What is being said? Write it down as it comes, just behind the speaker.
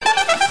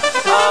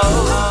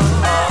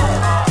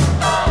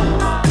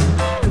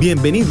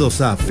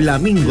Bienvenidos a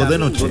Flamingo de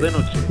Noche,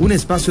 un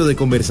espacio de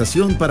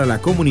conversación para la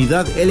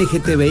comunidad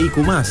LGTBIQ+,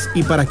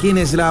 y para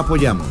quienes la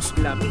apoyamos.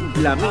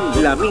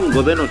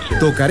 Flamingo de Noche.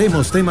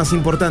 Tocaremos temas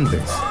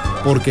importantes,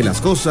 porque las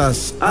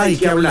cosas hay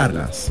que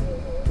hablarlas.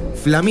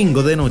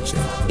 Flamingo de Noche,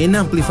 en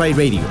Amplify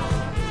Radio.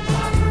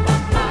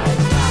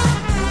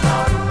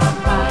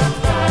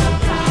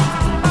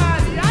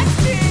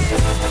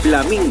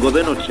 Flamingo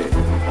de Noche.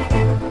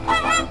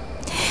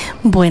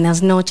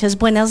 Buenas noches,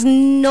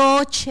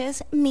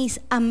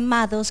 mis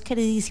amados,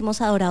 queridísimos,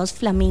 adorados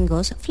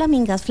flamingos,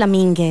 flamingas,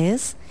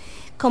 flamingues.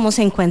 ¿Cómo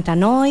se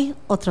encuentran hoy?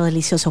 Otro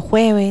delicioso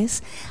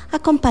jueves,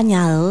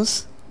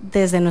 acompañados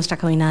desde nuestra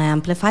cabina de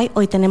Amplify.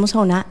 Hoy tenemos a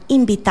una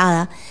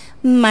invitada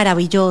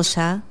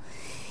maravillosa,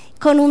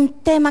 con un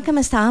tema que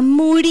me estaba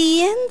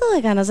muriendo de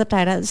ganas de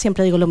traer,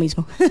 siempre digo lo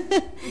mismo,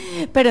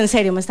 pero en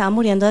serio, me estaba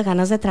muriendo de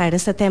ganas de traer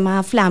este tema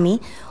a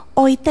Flami.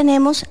 Hoy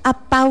tenemos a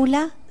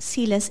Paula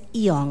Siles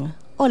Young.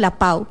 Hola,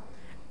 Pau.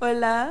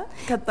 Hola,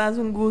 Cata, es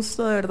un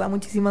gusto, de verdad,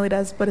 muchísimas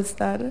gracias por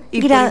estar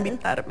y por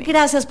invitarme.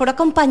 Gracias por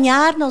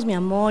acompañarnos, mi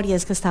amor, y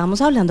es que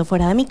estábamos hablando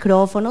fuera de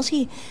micrófonos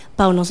y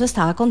Pau nos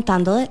estaba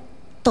contando de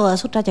toda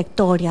su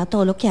trayectoria,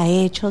 todo lo que ha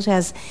hecho, o sea,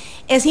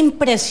 es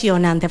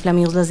impresionante,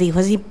 Flamingos les dijo,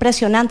 es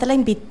impresionante la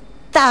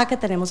invitada que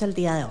tenemos el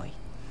día de hoy.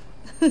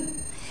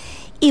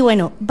 Y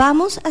bueno,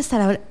 vamos a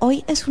estar,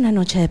 hoy es una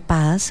noche de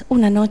paz,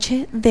 una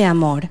noche de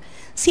amor.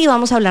 Sí,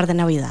 vamos a hablar de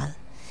Navidad,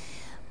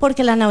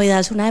 porque la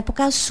Navidad es una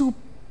época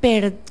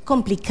súper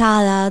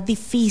complicada,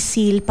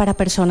 difícil para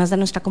personas de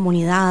nuestra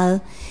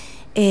comunidad,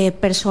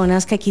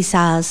 personas que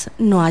quizás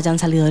no hayan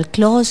salido del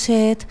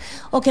closet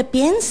o que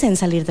piensen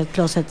salir del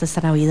closet de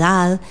esta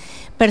Navidad,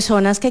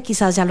 personas que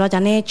quizás ya lo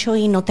hayan hecho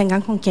y no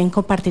tengan con quién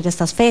compartir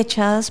estas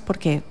fechas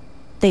porque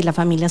la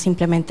familia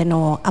simplemente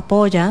no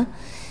apoya,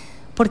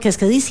 porque es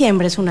que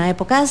diciembre es una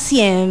época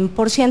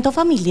 100%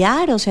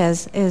 familiar, o sea,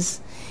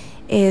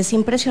 es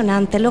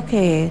impresionante lo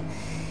que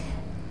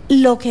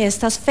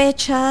estas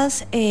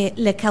fechas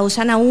le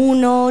causan a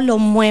uno, lo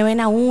mueven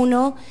a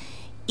uno,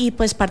 y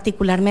pues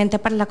particularmente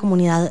para la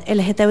comunidad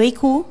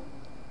LGTBIQ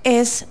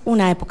es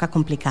una época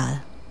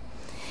complicada.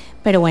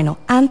 Pero bueno,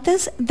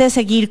 antes de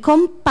seguir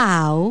con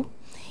Pau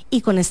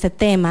y con este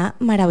tema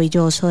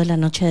maravilloso de la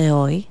noche de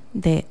hoy,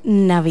 de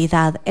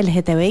Navidad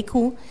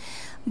LGTBIQ,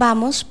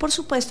 vamos por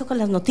supuesto con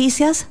las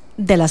noticias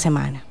de la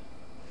semana.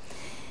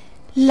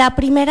 La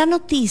primera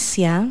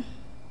noticia...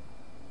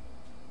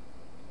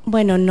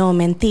 Bueno, no,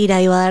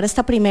 mentira, iba a dar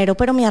esta primero,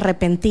 pero me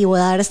arrepentí, voy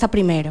a dar esta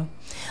primero.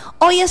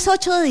 Hoy es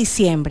 8 de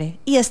diciembre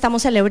y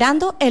estamos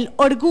celebrando el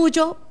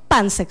orgullo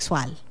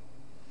pansexual.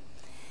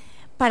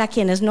 Para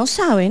quienes no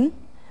saben,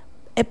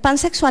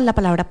 pansexual, la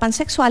palabra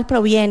pansexual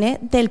proviene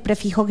del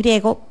prefijo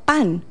griego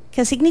pan,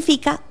 que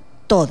significa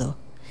todo.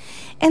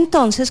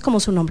 Entonces, como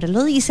su nombre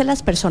lo dice,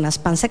 las personas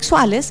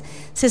pansexuales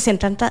se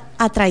sienten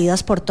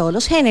atraídas por todos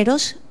los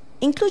géneros,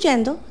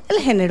 incluyendo el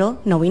género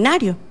no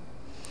binario.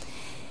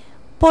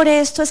 Por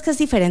esto es que es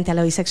diferente a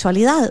la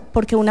bisexualidad,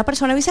 porque una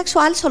persona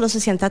bisexual solo se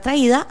siente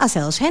atraída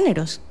hacia dos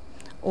géneros,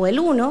 o el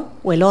uno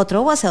o el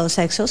otro, o hacia dos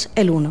sexos,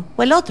 el uno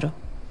o el otro.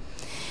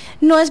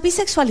 No es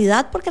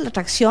bisexualidad porque la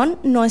atracción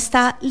no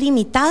está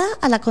limitada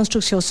a la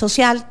construcción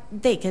social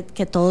de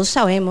que todos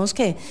sabemos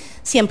que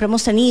siempre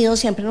hemos tenido,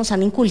 siempre nos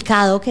han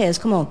inculcado, que es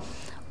como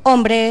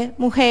hombre,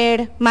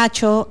 mujer,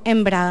 macho,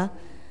 hembra,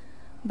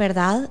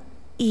 ¿verdad?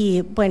 Y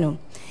bueno,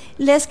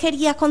 les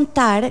quería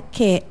contar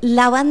que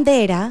la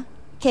bandera,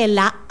 que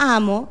la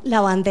amo, la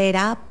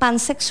bandera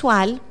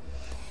pansexual,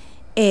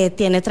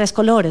 tiene tres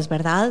colores,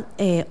 ¿verdad?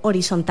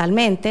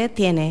 Horizontalmente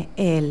tiene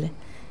el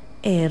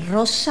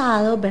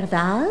rosado,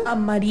 ¿verdad?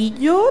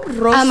 Amarillo,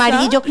 rosa.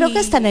 Amarillo creo que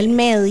está en el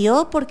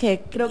medio,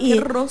 porque... Creo que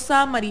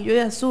rosa, amarillo y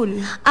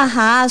azul.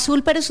 Ajá,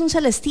 azul, pero es un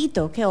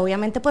celestito, que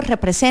obviamente pues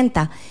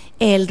representa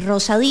el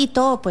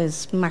rosadito,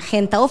 pues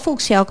magenta o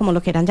fucsia, o como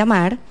lo quieran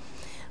llamar,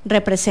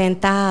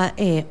 representa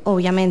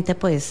obviamente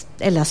pues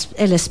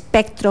el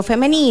espectro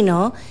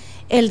femenino.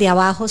 El de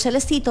abajo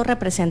celestito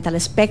representa el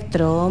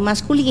espectro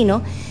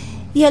masculino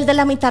y el de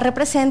la mitad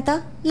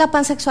representa la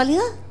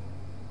pansexualidad.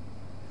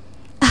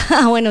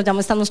 Ah, bueno, ya me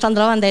están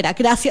mostrando la bandera,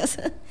 gracias.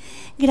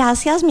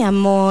 Gracias, mi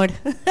amor.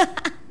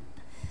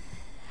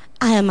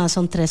 Además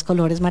son tres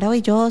colores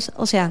maravillosos,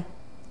 o sea,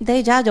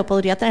 de ya yo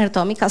podría tener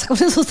toda mi casa con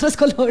esos tres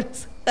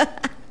colores.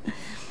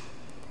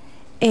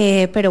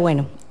 Pero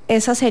bueno,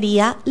 esa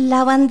sería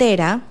la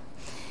bandera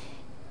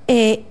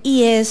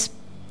y es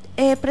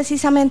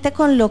precisamente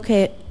con lo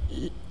que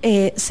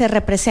se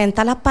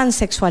representa la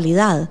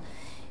pansexualidad,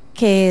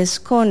 que es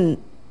con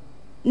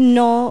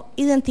no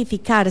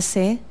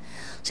identificarse,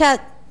 o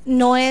sea,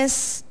 no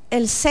es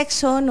el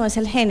sexo, no es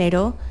el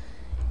género,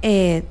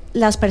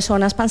 las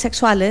personas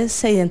pansexuales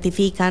se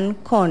identifican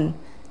con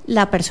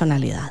la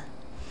personalidad.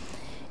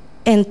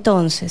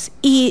 Entonces,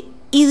 y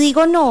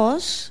digo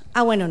nos,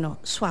 bueno, no,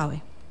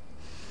 suave.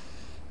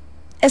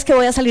 Es que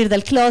voy a salir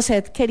del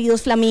closet,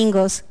 queridos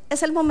flamingos.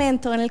 Es el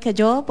momento en el que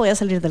yo voy a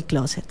salir del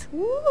closet.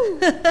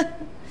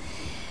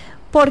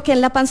 Porque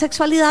en la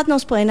pansexualidad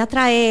nos pueden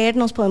atraer,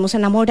 nos podemos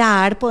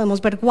enamorar,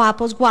 podemos ver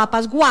guapos,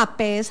 guapas,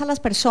 guapes a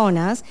las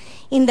personas,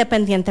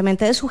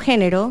 independientemente de su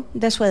género,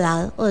 de su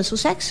edad o de su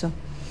sexo.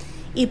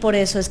 Y por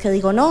eso es que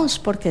digo nos,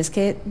 porque es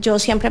que yo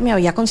siempre me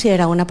había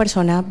considerado una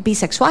persona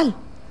bisexual,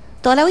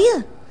 toda la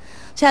vida.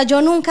 O sea,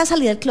 yo nunca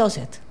salí del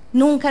closet,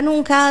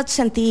 nunca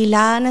sentí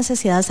la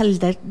necesidad de salir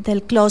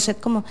del closet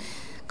como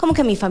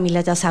que mi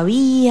familia ya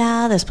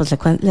sabía. Después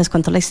les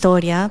cuento la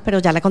historia, pero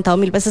ya la he contado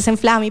 1000 veces en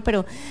Flammy,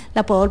 pero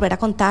la puedo volver a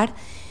contar.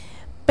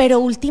 Pero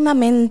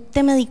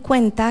últimamente me di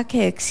cuenta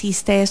que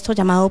existe esto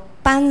llamado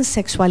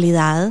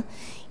pansexualidad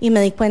y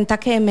me di cuenta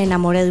que me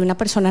enamoré de una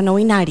persona no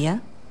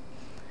binaria,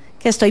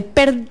 que estoy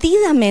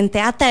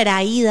perdidamente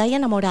atraída y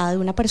enamorada de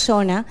una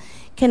persona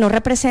que no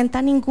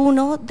representa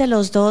ninguno de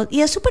los dos.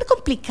 Y es súper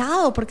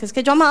complicado porque es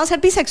que yo amaba ser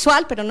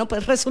bisexual, pero no,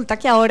 pues resulta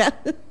que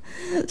ahora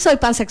soy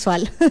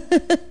pansexual.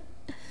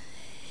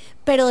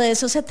 Pero de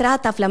eso se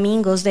trata,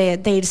 Flamingos,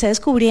 de irse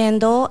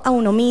descubriendo a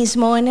uno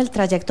mismo en el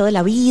trayecto de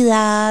la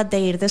vida, de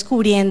ir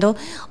descubriendo,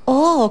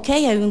 ok,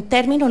 hay un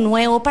término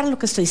nuevo para lo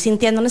que estoy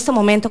sintiendo en este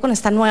momento con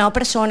esta nueva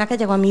persona que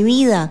llegó a mi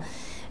vida.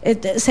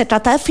 Se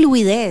trata de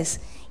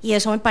fluidez y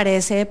eso me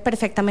parece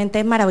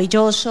perfectamente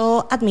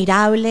maravilloso,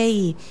 admirable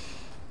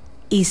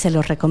y se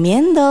los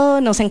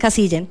recomiendo, no se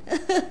encasillen.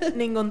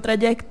 Ningún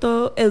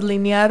trayecto es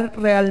lineal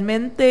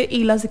realmente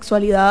y la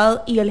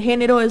sexualidad y el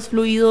género es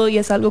fluido y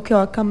es algo que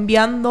va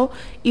cambiando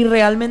y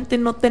realmente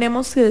no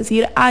tenemos que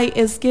decir, ay,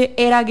 es que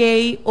era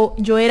gay o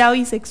yo era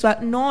bisexual.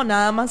 No,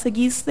 nada más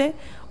seguiste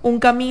un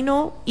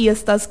camino y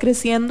estás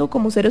creciendo,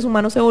 como seres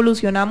humanos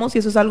evolucionamos y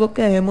eso es algo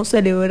que debemos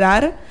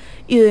celebrar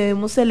y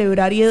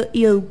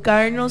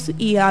educarnos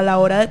y a la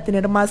hora de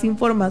tener más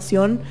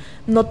información,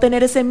 no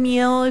tener ese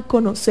miedo de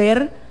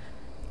conocer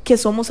que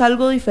somos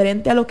algo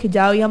diferente a lo que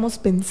ya habíamos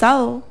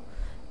pensado.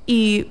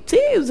 Y sí,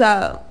 o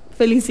sea,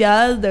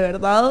 felicidades, de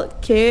verdad,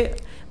 qué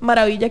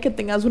maravilla que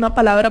tengas una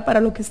palabra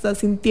para lo que estás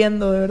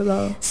sintiendo, de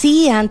verdad.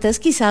 Sí, antes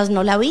quizás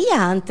no la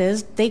había,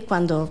 antes de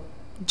cuando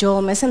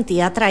yo me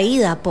sentía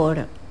atraída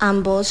por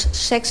ambos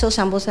sexos,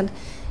 ambos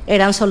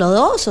eran solo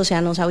dos, o sea,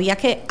 no sabía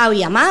que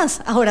había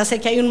más, ahora sé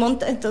que hay un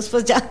montón, entonces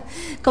pues ya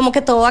como que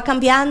todo va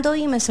cambiando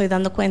y me estoy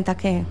dando cuenta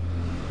que,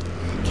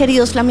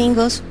 queridos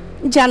flamingos,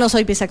 ya no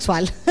soy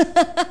bisexual.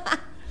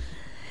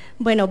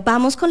 Bueno,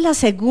 vamos con la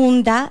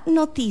segunda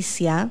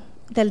noticia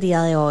del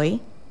día de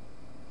hoy.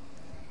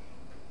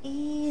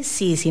 Y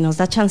sí, si nos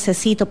da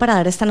chancecito para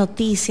dar esta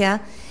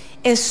noticia,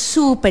 es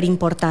súper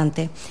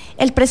importante.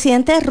 El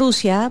presidente de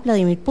Rusia,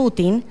 Vladimir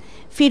Putin,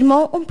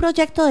 firmó un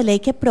proyecto de ley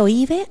que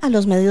prohíbe a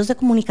los medios de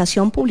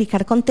comunicación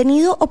publicar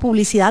contenido o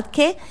publicidad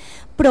que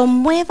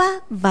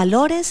promueva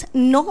valores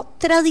no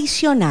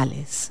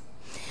tradicionales.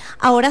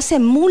 Ahora se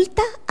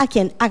multa a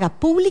quien haga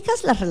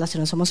públicas las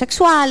relaciones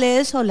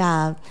homosexuales o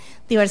la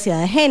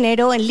diversidad de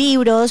género en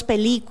libros,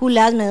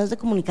 películas, medios de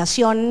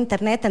comunicación, en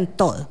internet, en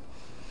todo.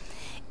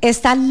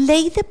 Esta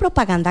ley de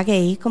propaganda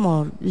gay,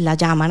 como la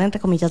llaman,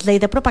 entre comillas, ley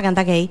de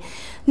propaganda gay,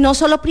 no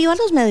solo priva a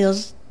los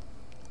medios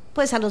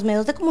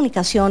de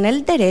comunicación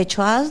el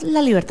derecho a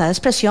la libertad de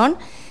expresión,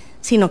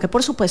 sino que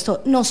por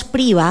supuesto nos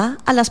priva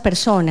a las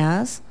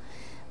personas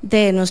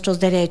de nuestros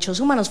derechos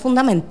humanos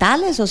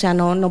fundamentales. O sea,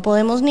 no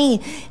podemos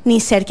ni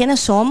ser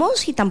quienes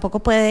somos y tampoco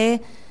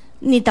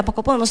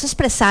podemos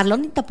expresarlo,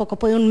 ni tampoco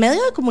puede un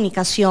medio de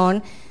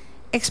comunicación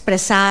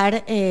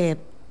expresar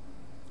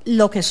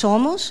lo que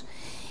somos.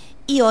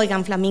 Y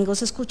oigan,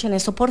 flamingos, escuchen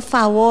esto, por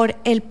favor.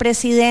 El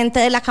presidente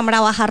de la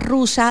Cámara Baja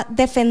rusa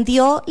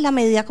defendió la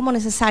medida como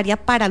necesaria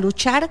para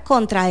luchar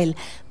contra el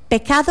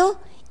pecado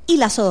y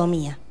la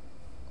sodomía.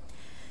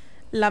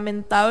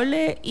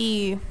 Lamentable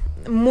y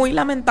muy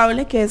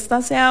lamentable que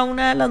esta sea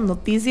una de las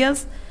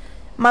noticias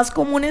más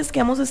comunes que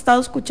hemos estado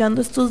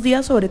escuchando estos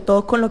días, sobre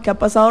todo con lo que ha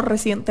pasado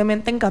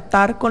recientemente en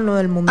Qatar con lo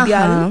del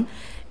mundial. Ajá.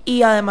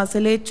 Y además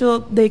el hecho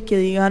de que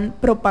digan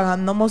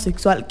propaganda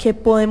homosexual, que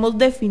podemos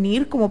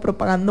definir como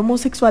propaganda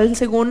homosexual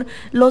según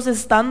los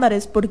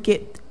estándares,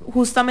 porque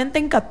justamente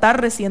en Qatar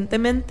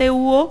recientemente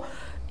hubo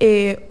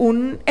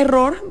un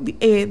error,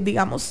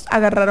 digamos,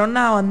 agarraron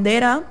la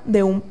bandera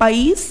de un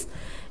país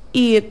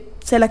y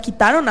se la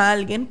quitaron a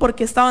alguien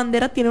porque esta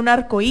bandera tiene un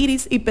arco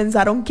iris y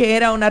pensaron que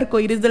era un arco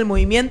iris del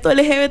movimiento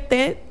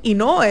LGBT y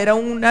no, era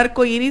un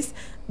arco iris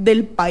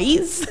del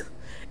país.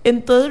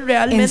 Entonces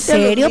realmente... ¿En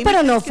serio?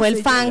 Pero no fue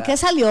el fan que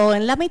salió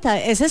en la mitad,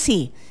 ese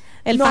sí.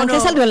 El fan que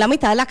salió en la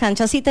mitad de la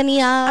cancha sí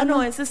tenía... Ah,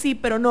 no, ese sí,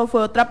 pero no,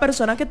 fue otra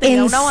persona que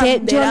tenía una bandera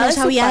de su país. Yo no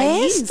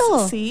sabía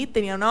esto. Sí,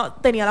 tenía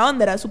la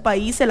bandera de su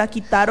país, se la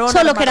quitaron.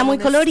 Solo que era muy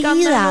colorida.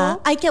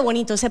 Escándalo. Ay, qué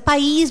bonito ese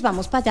país,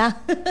 vamos para allá.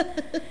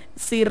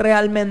 Sí,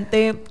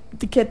 realmente,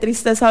 qué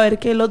triste saber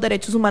que los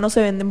derechos humanos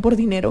se venden por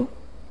dinero,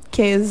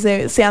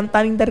 que sean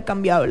tan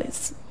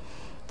intercambiables.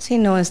 Sí,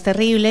 no, es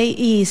terrible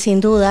y sin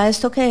duda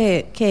esto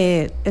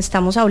que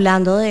estamos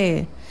hablando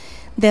de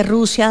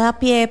Rusia da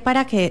pie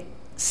para que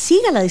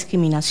siga la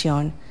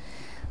discriminación,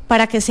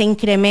 para que se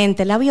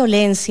incremente la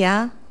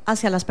violencia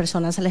hacia las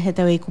personas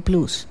LGTBIQ+.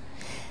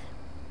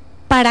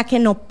 para que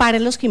no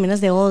paren los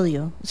crímenes de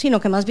odio, sino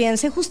que más bien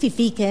se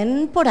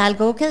justifiquen por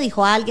algo que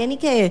dijo alguien y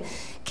que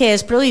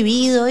es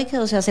prohibido y que,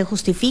 o sea, se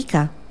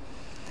justifica,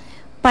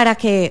 para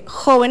que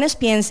jóvenes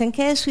piensen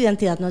que su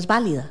identidad no es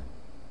válida,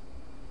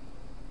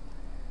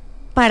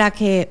 para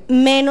que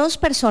menos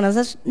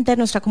personas de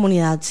nuestra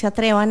comunidad se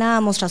atrevan a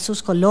mostrar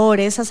sus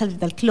colores, a salir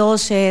del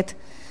closet.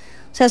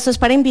 O sea, esto es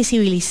para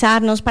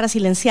invisibilizarnos, para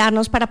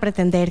silenciarnos, para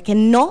pretender que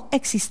no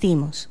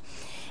existimos.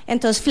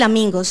 Entonces,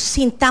 flamingos,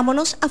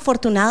 sintámonos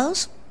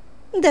afortunados,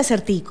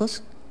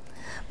 deserticos,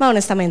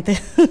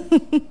 honestamente.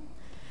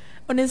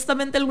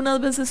 Honestamente, algunas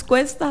veces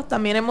cuesta.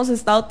 También hemos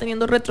estado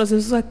teniendo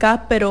retrocesos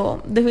acá,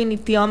 pero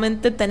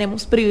definitivamente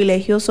tenemos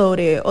privilegios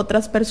sobre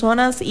otras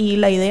personas y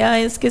la idea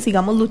es que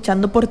sigamos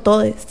luchando por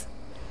todos.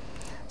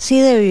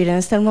 Sí, de vivir en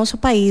este hermoso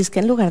país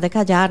que en lugar de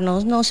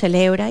callarnos nos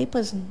celebra y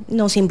pues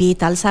nos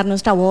invita a alzar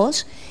nuestra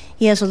voz,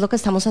 y eso es lo que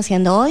estamos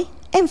haciendo hoy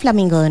en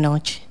Flamingo de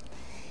Noche.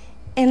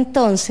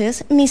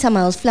 Entonces, mis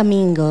amados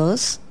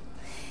flamingos,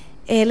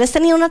 les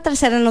tenía una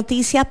tercera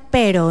noticia,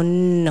 pero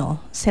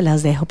no, se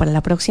las dejo para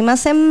la próxima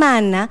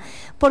semana,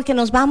 porque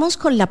nos vamos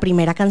con la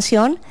primera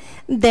canción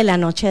de la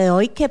noche de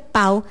hoy, que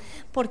Pau,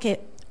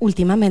 porque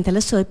últimamente le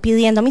estoy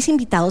pidiendo a mis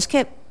invitados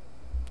que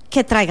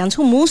traigan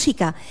su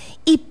música,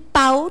 y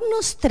Pau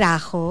nos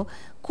trajo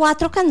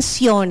 4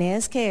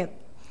 canciones que,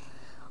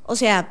 o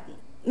sea,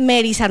 me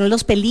erizaron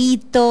los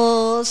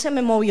pelitos, se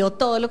me movió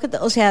todo lo que,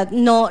 o sea,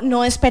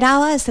 no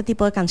esperaba este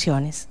tipo de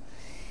canciones.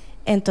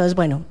 Entonces,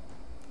 bueno,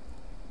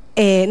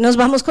 nos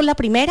vamos con la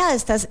primera.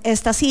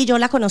 Esta sí yo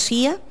la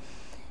conocía,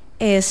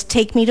 es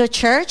Take Me to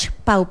Church.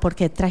 Pau, ¿por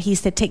qué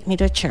trajiste Take Me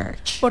to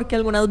Church? Porque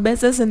algunas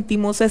veces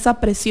sentimos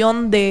esa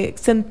presión de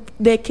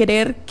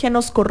querer que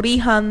nos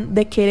corrijan,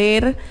 de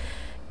querer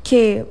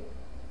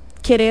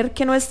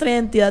que nuestra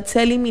identidad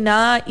sea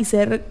eliminada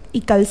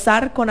y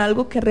calzar con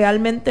algo que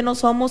realmente no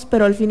somos,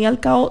 pero al fin y al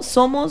cabo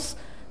somos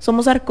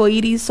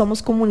arcoíris,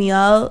 somos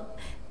comunidad,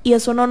 y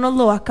eso no nos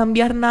lo va a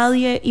cambiar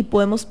nadie, y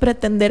podemos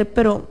pretender,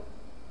 pero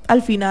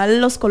al final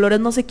los colores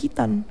no se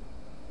quitan.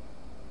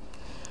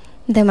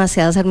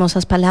 Demasiadas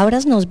hermosas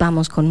palabras. Nos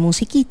vamos con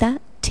musiquita.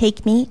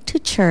 Take Me to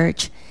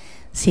Church.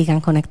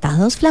 Sigan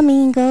conectados,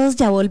 flamingos,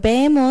 ya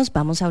volvemos.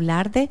 Vamos a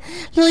hablar de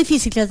lo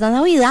difícil que es la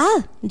Navidad.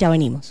 Ya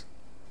venimos.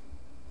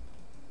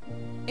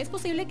 ¿Es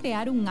posible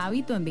crear un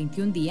hábito en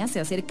 21 días y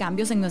hacer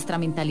cambios en nuestra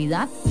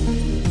mentalidad?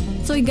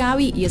 Soy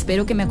Gaby y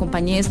espero que me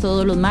acompañes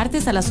todos los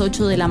martes a las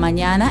 8 de la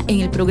mañana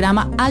en el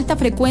programa Alta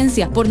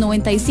Frecuencia por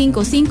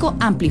 95.5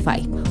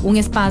 Amplify, un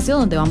espacio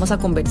donde vamos a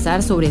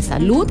conversar sobre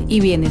salud y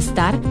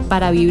bienestar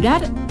para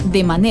vibrar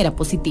de manera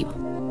positiva.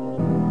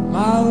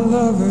 My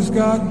lover's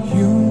got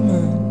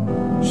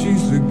humor.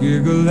 She's the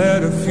giggle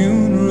at a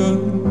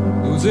funeral.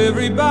 Knows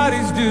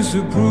everybody's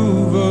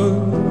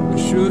disapproval. I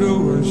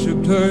should've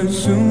worshipped her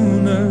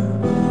sooner.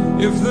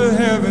 If the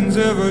heavens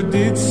ever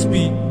did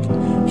speak,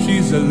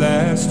 she's the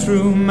last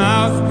true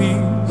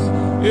mouthpiece.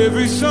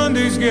 Every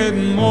Sunday's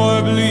getting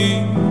more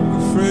bleak,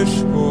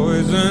 fresh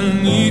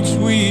poison each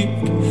week.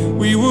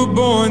 We were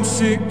born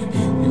sick,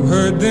 you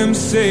heard them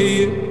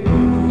say it.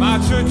 My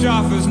church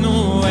offers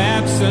no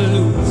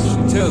absolutes.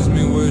 She tells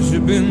me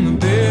worship in the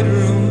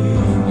bedroom.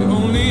 The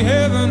only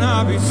heaven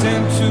I'll be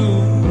sent to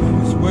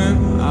is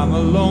when I'm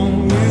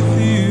alone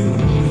with you.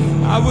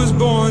 I was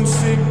born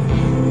sick,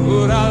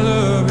 but I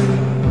love it.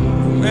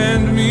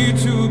 Command me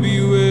to be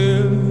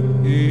well.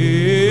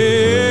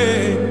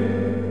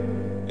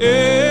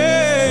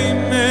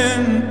 Amen.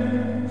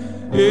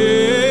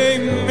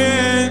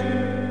 Amen.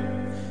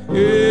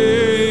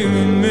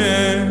 Amen.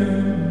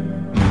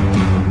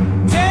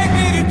 Take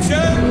me to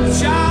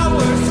church. I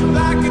worship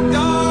like a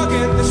dog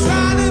at the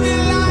shrine of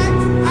your light.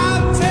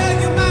 I'll tell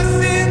you my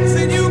sins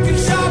and you can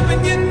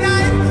sharpen your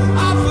knife.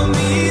 Offer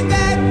me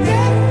that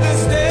death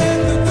instead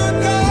of the good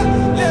God.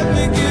 Let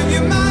me give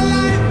you my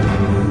life.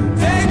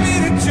 Take me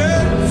to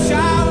church. I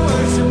worship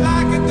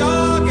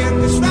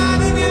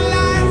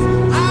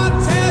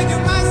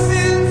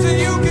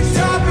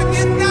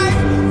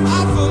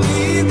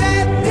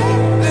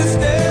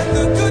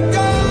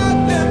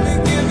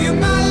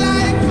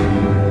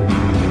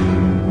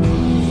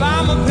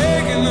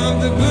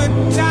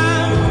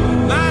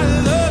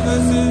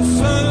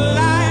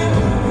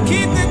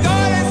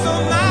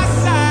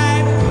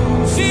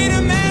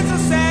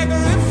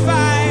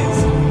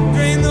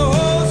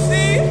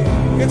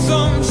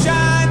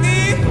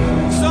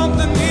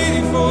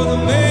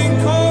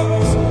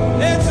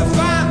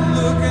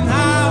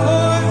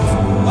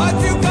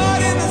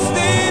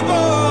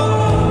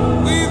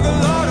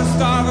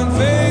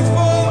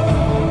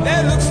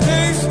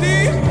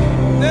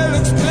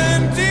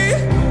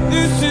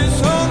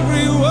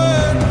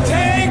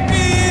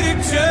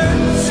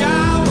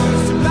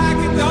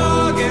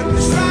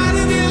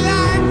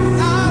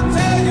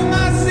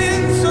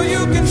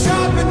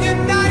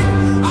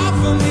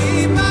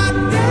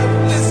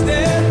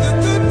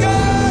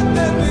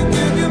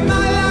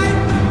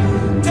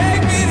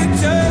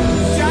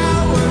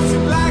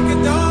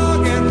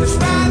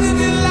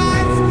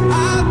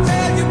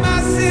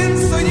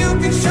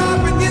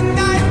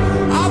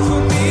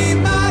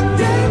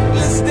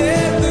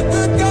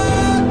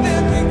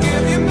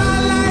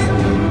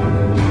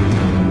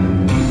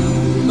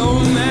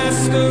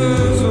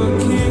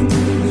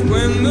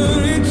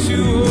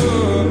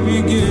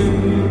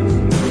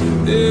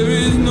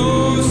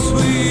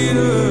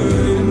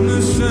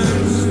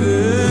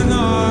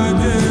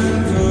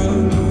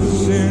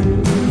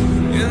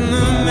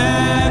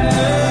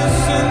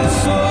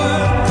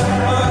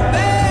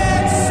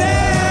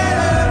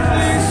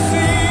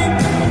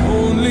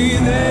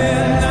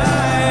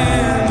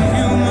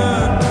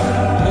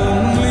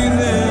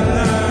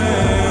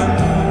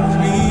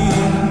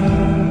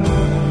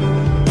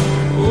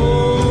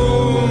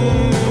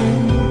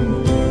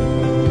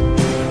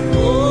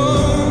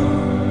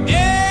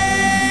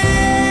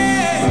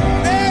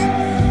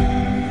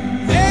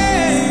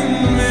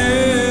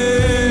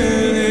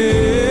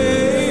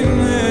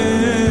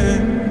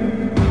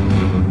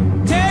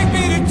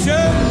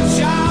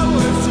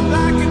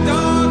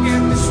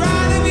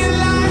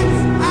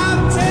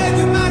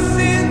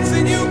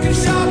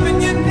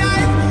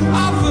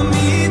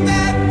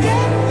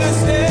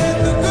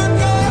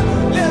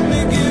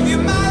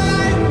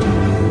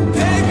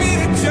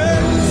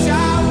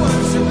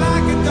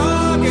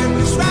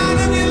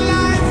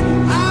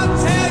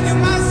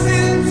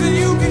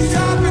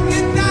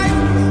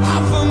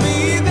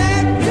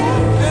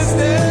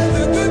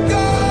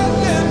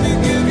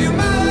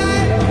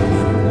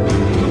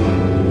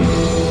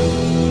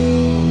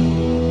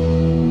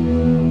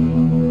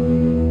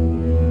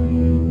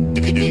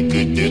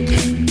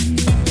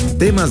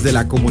Temas de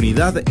la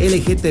comunidad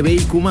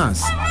LGTBIQ+.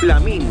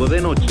 Flamingo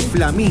de noche.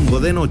 Flamingo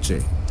de noche.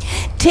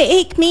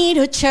 Take me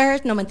to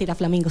church. No, mentira,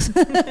 flamingos.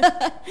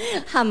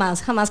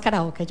 jamás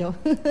karaoke yo.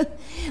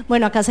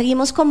 Bueno, acá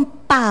seguimos con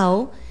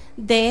Pau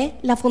de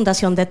la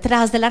Fundación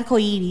Detrás del Arco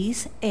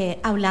Iris,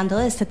 hablando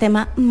de este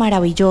tema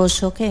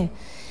maravilloso que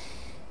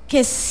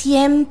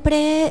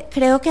siempre,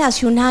 creo que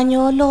hace un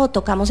año lo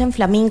tocamos en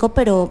Flamingo,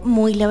 pero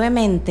muy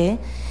levemente,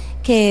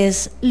 que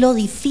es lo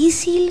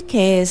difícil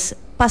que es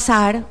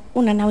pasar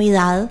una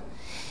Navidad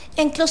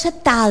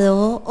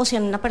enclosetado o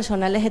siendo una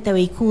persona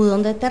LGTBIQ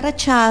donde te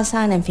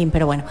rechazan, en fin,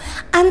 pero bueno.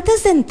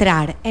 Antes de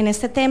entrar en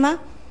este tema,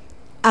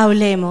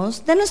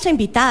 hablemos de nuestra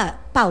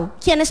invitada, Pau.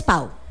 ¿Quién es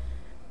Pau?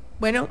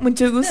 Bueno,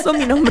 mucho gusto,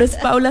 mi nombre es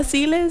Paula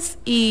Siles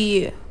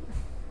y...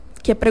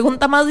 ¿qué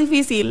pregunta más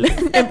difícil?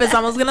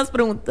 Empezamos con las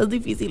preguntas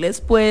difíciles.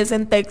 Pues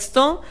en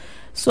texto,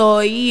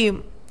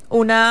 soy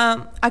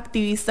una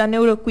activista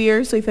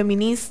neuroqueer, soy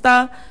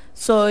feminista,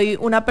 soy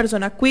una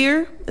persona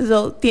queer.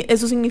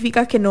 Eso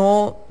significa que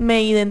no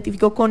me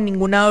identifico con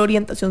ninguna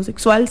orientación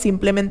sexual,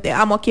 simplemente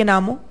amo a quien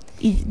amo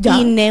y ya.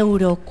 ¿Y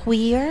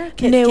neuroqueer?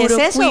 ¿Qué es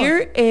eso?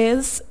 Neuroqueer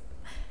es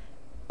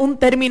un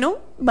término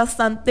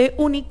bastante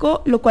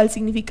único, lo cual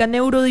significa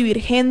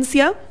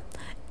neurodivergencia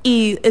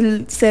y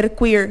el ser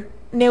queer.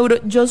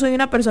 Yo soy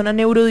una persona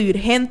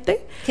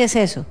neurodivergente. ¿Qué es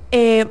eso?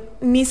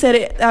 Mi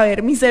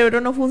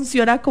cerebro no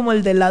funciona como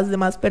el de las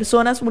demás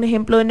personas. Un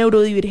ejemplo de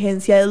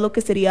neurodivergencia es lo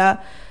que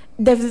sería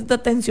déficit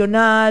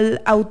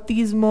atencional,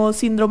 autismo,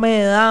 síndrome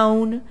de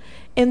Down.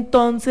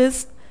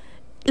 Entonces,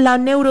 la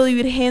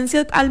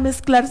neurodivergencia, al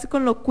mezclarse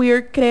con lo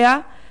queer,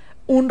 crea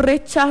un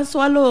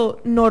rechazo a lo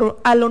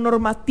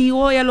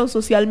normativo y a lo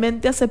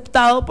socialmente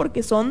aceptado,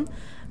 porque son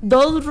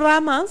dos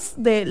ramas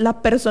de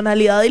la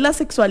personalidad y la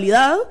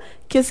sexualidad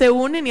que se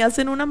unen y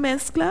hacen una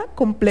mezcla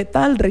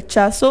completa al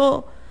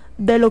rechazo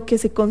de lo que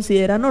se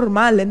considera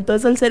normal.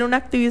 Entonces, al ser una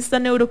activista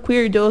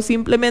neuroqueer, yo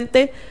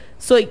simplemente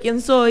soy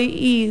quien soy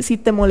y si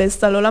te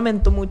molesta, lo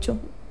lamento mucho.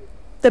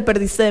 Te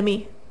perdiste de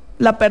mí.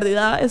 La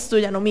pérdida es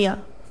tuya, no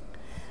mía.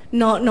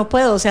 No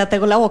puedo, o sea,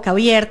 tengo la boca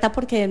abierta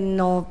porque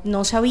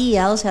no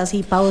sabía, o sea,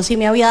 sí, Pau sí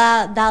me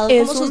había dado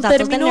como sus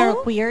datos de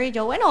neuroqueer y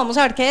yo, bueno, vamos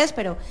a ver qué es,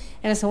 pero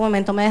en este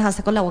momento me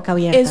dejaste con la boca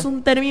abierta. Es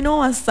un término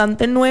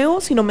bastante nuevo,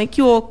 si no me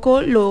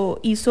equivoco, lo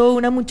hizo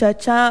una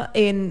muchacha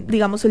el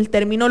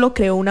término lo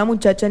creó una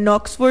muchacha en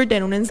Oxford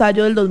en un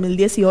ensayo del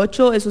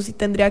 2018, eso sí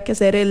tendría que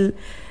ser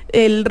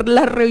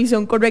la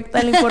revisión correcta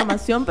de la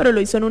información, pero lo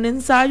hizo en un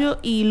ensayo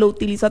y lo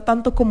utiliza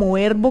tanto como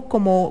verbo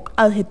como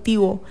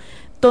adjetivo.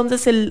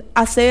 Entonces, el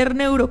hacer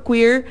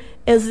neuroqueer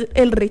es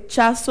el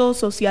rechazo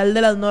social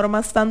de las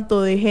normas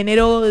tanto de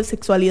género, de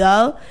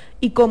sexualidad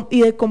y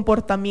de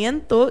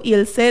comportamiento, y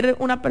el ser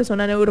una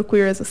persona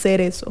neuroqueer es hacer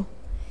eso.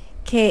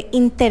 Qué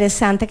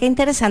interesante,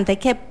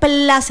 qué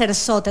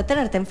placerzote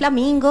tenerte en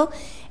Flamingo.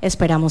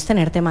 Esperamos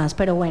tenerte más,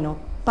 pero bueno,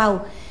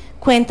 Pau,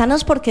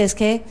 cuéntanos, porque es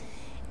que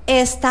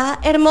esta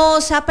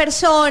hermosa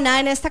persona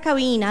en esta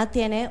cabina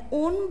tiene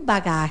un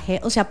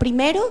bagaje, o sea,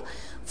 primero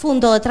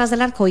fundó Detrás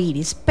del Arco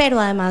Iris, pero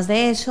además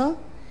de eso,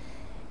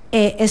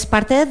 es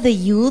parte de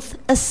The Youth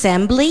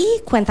Assembly.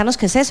 Cuéntanos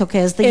qué es eso,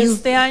 qué es The Youth.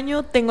 Este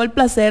año tengo el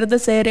placer de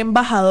ser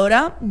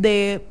embajadora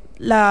de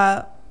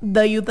la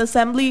The Youth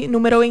Assembly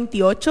número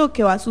 28,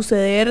 que va a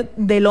suceder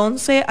del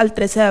 11 al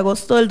 13 de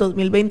agosto del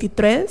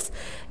 2023.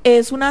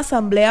 Es una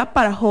asamblea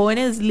para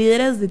jóvenes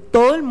líderes de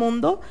todo el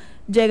mundo.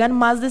 Llegan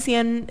más de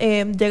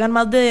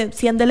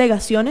 100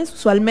 delegaciones,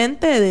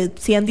 usualmente de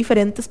 100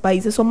 diferentes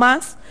países o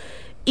más.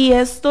 Y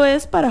esto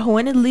es para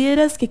jóvenes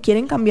líderes que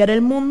quieren cambiar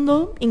el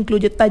mundo.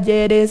 Incluye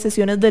talleres,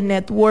 sesiones de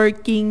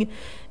networking,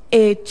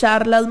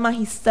 charlas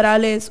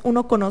magistrales.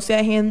 Uno conoce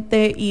a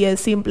gente y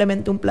es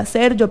simplemente un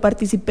placer. Yo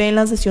participé en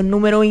la sesión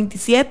número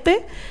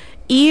 27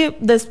 y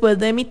después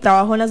de mi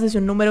trabajo en la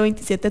sesión número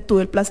 27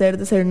 tuve el placer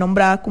de ser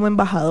nombrada como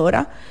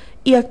embajadora.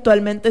 Y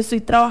actualmente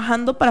estoy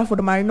trabajando para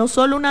formar no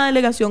solo una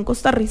delegación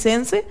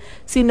costarricense,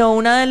 sino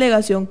una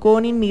delegación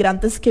con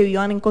inmigrantes que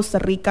vivan en Costa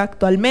Rica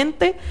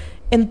actualmente.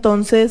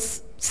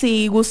 Entonces,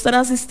 si gustan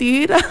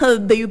asistir a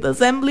The Youth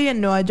Assembly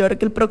en Nueva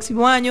York el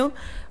próximo año,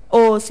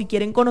 o si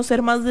quieren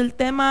conocer más del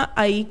tema,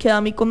 ahí queda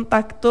mi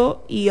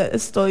contacto y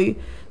estoy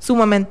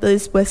sumamente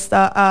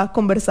dispuesta a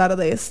conversar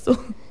de esto.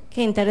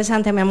 Qué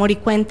interesante, mi amor. Y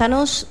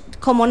cuéntanos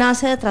cómo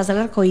nace Detrás del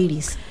Arco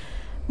Iris.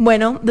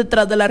 Bueno,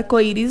 Detrás del Arco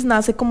Iris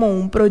nace como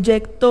un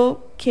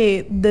proyecto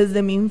que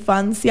desde mi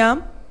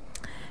infancia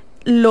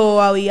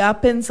lo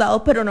había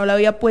pensado, pero no le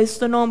había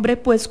puesto nombre,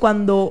 pues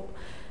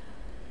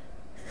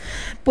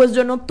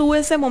yo no tuve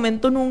ese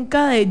momento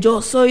nunca de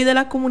yo soy de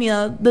la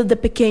comunidad desde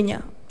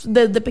pequeña.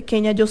 Desde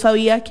pequeña yo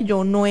sabía que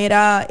yo no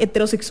era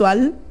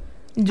heterosexual.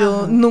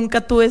 Yo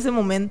nunca tuve ese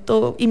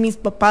momento y mis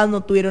papás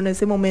no tuvieron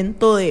ese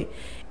momento de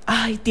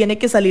tiene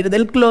que salir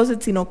del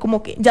closet, sino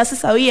como que ya se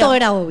sabía. Todo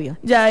era obvio.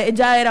 Ya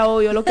era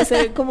obvio, lo que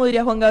se, como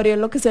diría Juan Gabriel,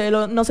 lo que se ve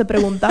no se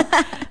pregunta.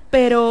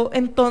 Pero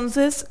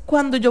entonces,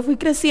 cuando yo fui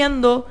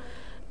creciendo,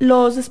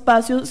 los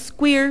espacios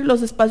queer,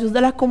 los espacios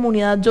de la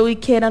comunidad, yo vi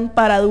que eran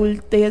para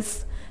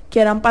adultos que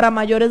eran para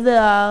mayores de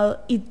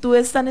edad, y tuve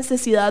esta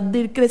necesidad de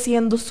ir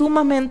creciendo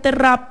sumamente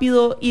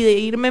rápido y de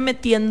irme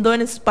metiendo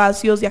en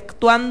espacios y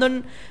actuando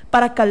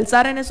para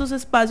calzar en esos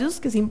espacios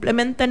que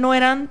simplemente no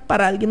eran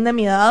para alguien de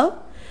mi edad.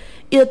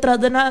 Y detrás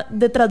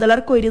del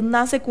arcoíris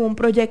nace como un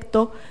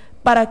proyecto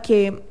para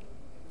que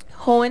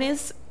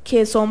jóvenes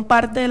que son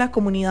parte de la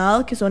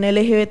comunidad, que son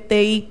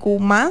LGBTIQ+,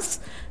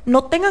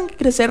 no tengan que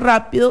crecer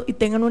rápido y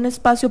tengan un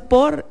espacio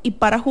por y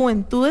para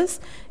juventudes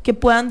que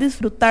puedan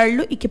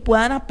disfrutarlo y que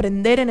puedan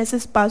aprender en ese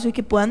espacio y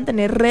que puedan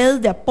tener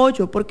redes de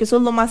apoyo, porque eso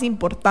es lo más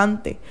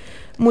importante.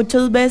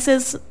 Muchas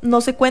veces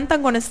no se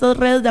cuentan con estas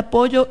redes de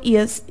apoyo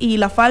y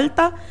la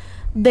falta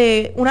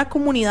de una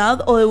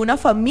comunidad o de una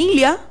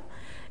familia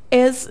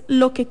es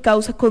lo que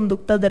causa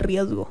conductas de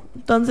riesgo.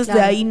 Entonces,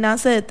 claro, de ahí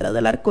nace Detrás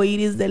del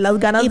Arcoíris, de las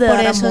ganas de dar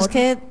amor. Y por eso es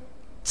que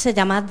se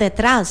llama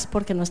Detrás,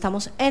 porque no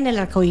estamos en el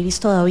arcoíris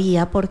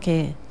todavía,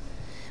 porque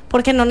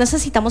no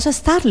necesitamos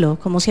estarlo.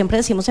 Como siempre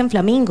decimos en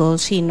Flamingo,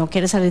 si no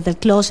quieres salir del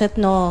closet,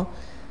 no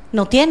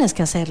tienes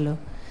que hacerlo.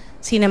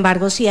 Sin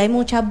embargo, sí hay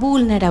mucha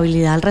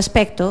vulnerabilidad al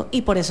respecto,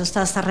 y por eso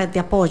está esta red de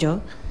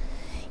apoyo.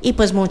 Y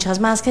pues muchas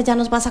más que ya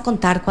nos vas a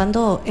contar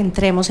cuando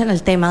entremos en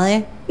el tema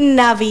de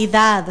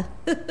Navidad.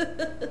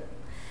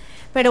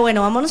 Pero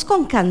bueno, vámonos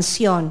con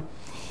canción.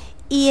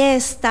 Y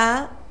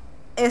esta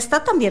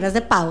también es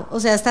de Pau. O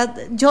sea,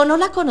 yo no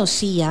la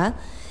conocía,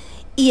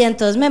 y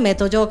entonces me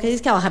meto yo que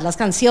dice que a bajar las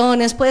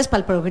canciones pues para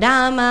el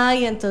programa,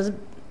 y entonces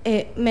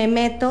me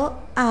meto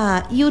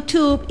a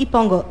YouTube y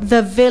pongo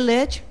The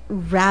Village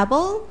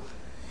Rabble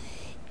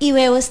y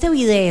veo este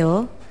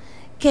video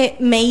que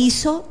me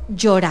hizo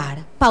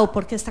llorar. Pau,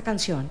 ¿por qué esta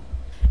canción?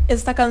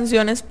 Esta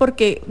canción es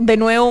porque, de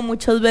nuevo,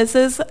 muchas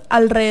veces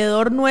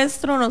alrededor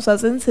nuestro nos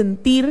hacen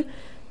sentir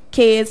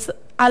que es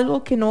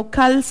algo que no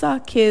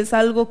calza, que es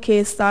algo que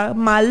está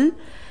mal,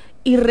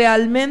 y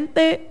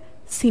realmente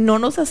si no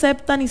nos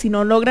aceptan y si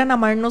no logran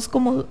amarnos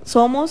como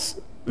somos,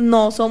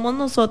 no somos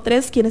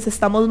nosotros quienes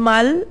estamos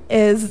mal,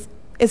 es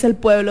el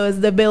pueblo, es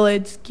The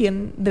Village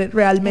quien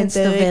realmente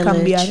debe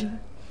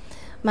cambiar.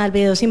 El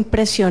video es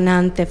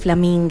impresionante,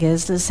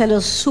 Flamingues, se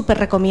los súper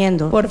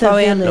recomiendo. Por favor,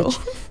 véanlo.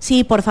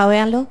 Sí, por favor,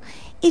 véanlo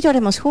y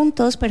lloremos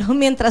juntos, pero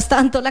mientras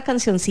tanto la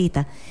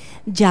cancioncita.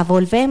 Ya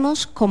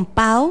volvemos con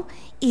Pau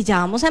y ya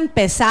vamos a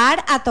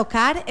empezar a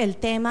tocar el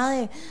tema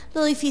de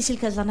lo difícil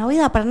que es la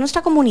Navidad para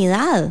nuestra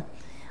comunidad.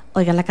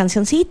 Oigan la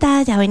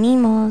cancioncita, ya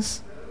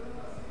venimos.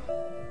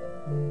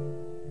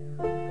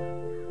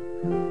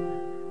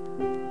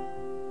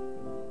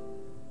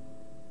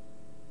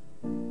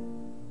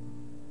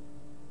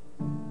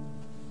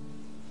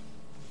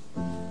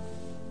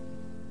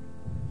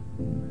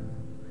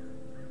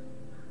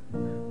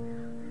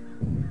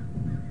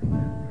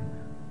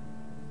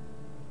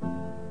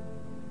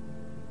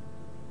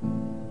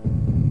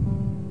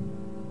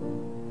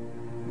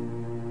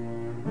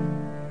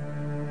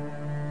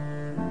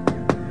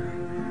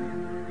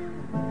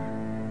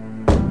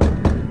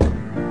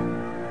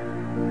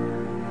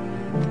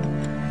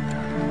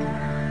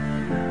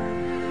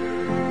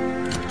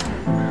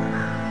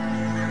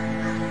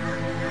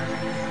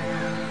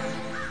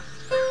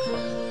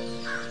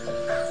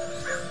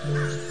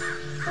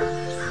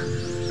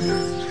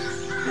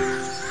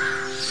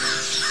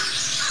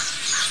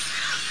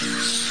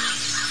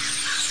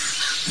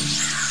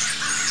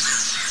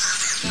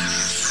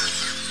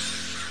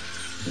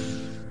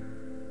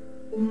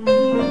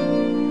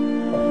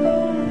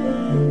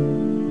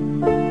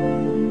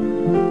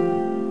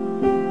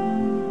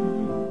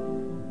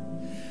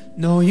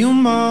 No, your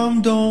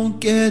mom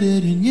don't get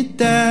it, and your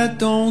dad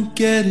don't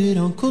get it,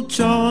 Uncle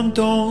John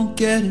don't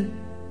get it.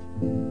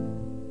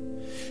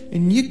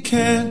 And you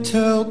can't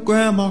tell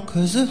Grandma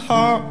 'cause her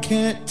heart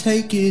can't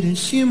take it, and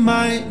she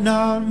might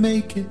not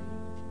make it.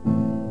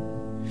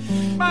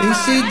 They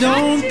say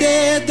don't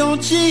dare,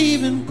 don't you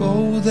even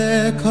go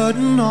there,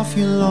 cutting off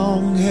your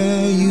long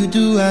hair, you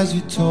do as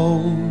you're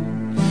told.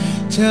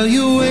 Tell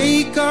you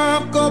wake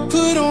up, go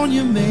put on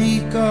your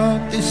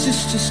makeup, this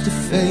is just a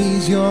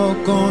phase you're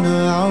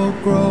gonna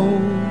outgrow.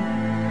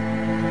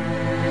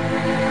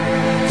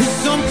 There's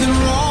something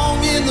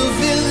wrong in the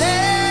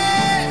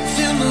village,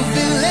 in the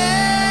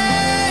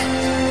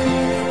village.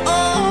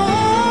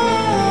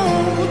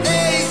 Oh,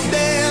 they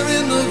stare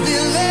in the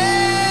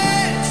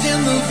village,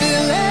 in the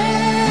village.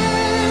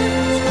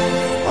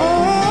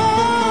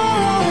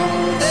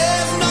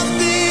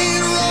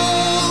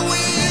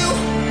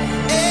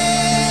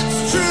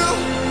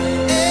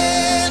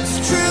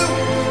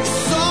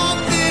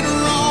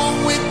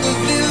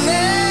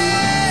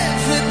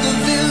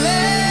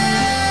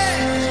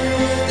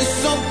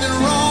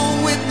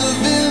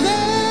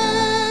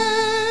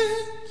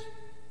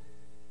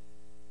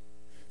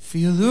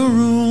 Feel the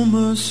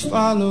rumors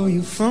follow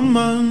you from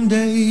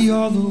Monday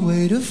all the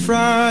way to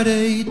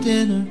Friday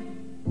dinner.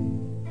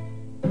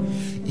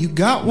 You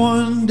got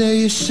one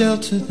day of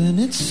shelter, then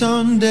it's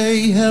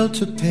Sunday hell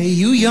to pay,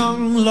 you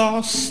young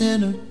lost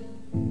sinner.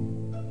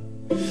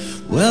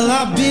 Well,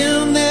 I've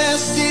been there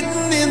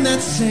sitting in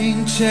that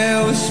same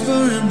chair,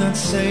 whispering that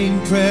same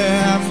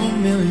prayer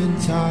 500,000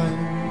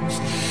 times.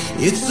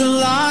 It's a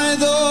lie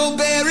though,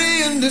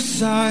 burying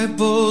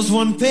disciples.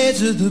 One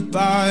page of the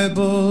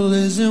Bible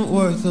isn't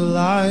worth a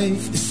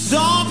life. There's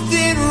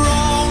something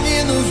wrong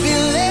in the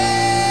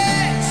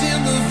village,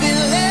 in the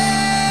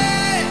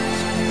village.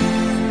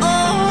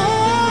 Oh,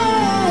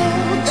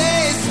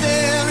 they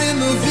stare in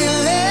the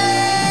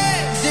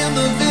village, in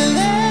the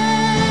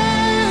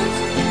village.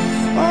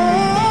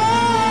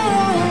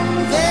 Oh,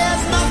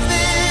 there's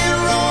nothing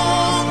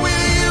wrong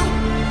with you.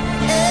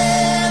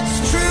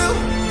 It's true,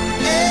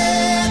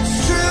 it's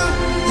true.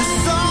 There's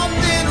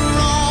something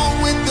wrong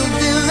with the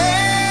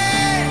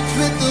village,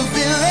 with the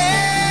village.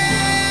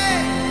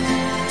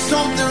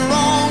 Something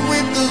wrong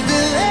with the village.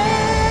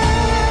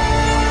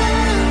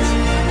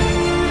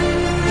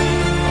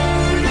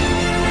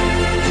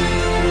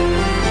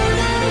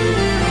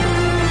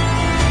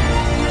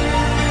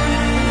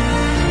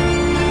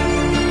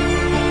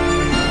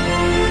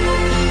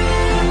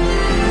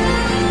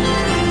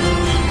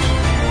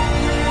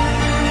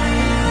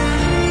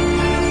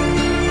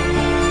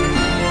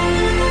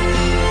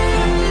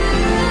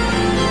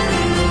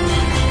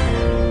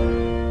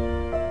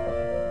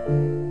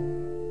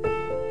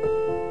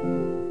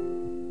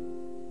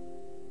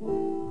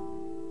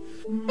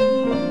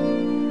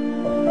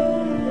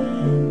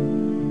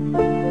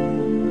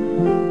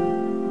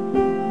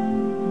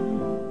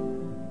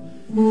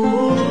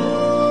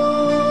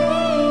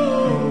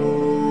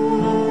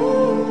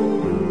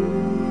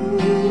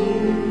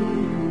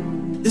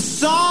 There's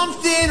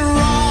something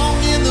wrong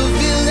in the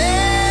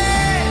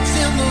village,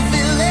 in the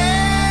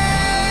village.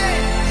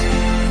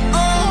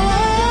 Oh,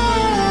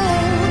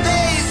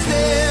 they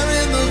stare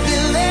in the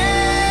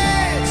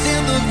village,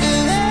 in the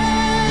village.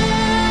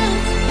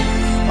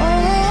 Oh,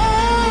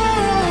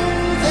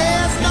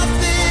 there's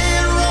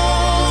nothing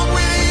wrong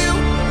with you.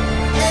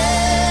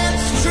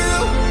 It's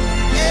true,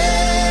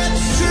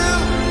 it's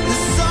true.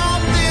 There's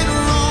something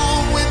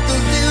wrong with the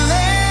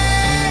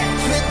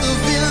village, with the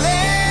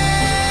village.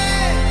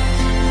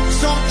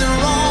 Something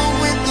wrong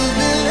with the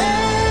village.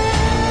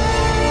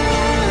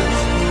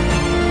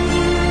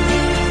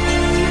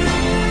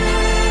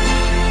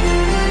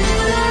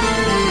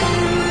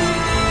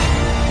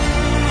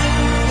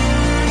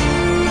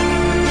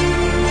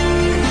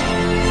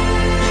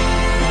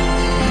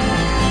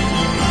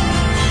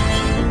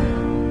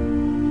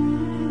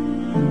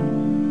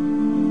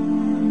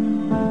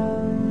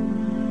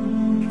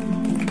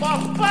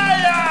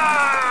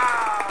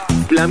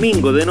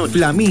 Flamingo de noche.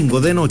 Flamingo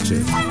de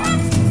noche.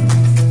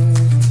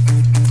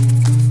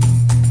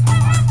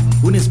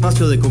 Un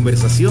espacio de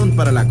conversación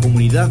para la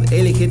comunidad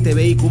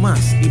LGTBIQ+,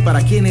 y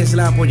para quienes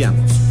la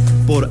apoyamos.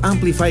 Por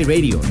Amplify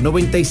Radio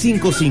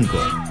 95.5.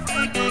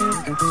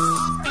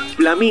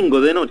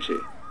 Flamingo de noche.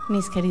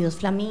 Mis queridos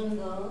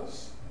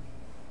flamingos,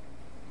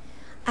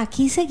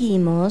 aquí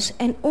seguimos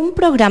en un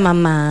programa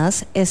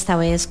más, esta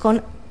vez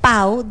con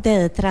Pau de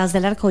Detrás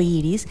del Arco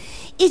Iris,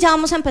 y ya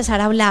vamos a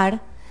empezar a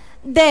hablar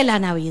de la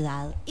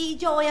Navidad. Y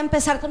yo voy a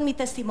empezar con mi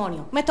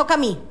testimonio. Me toca a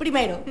mí,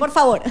 primero, por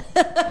favor.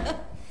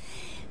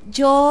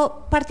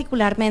 Yo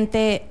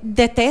particularmente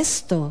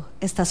detesto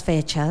estas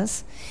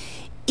fechas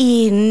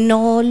y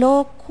no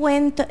lo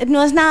cuento,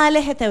 no es nada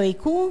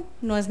LGTBIQ,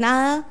 no es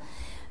nada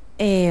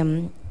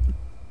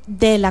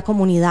de la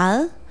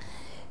comunidad,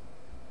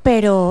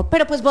 pero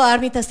pues voy a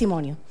dar mi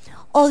testimonio.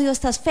 Odio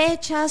estas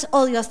fechas,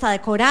 odio hasta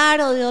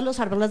decorar, odio los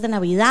árboles de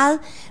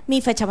Navidad.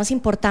 Mi fecha más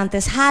importante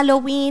es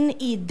Halloween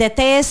y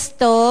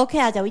detesto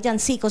que haya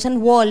villancicos en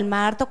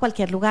Walmart o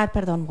cualquier lugar,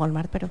 perdón,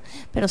 Walmart,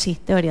 pero sí,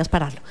 deberías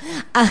pararlo.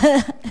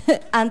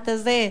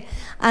 Antes de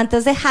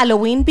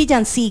Halloween,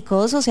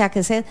 villancicos, o sea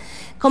que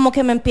como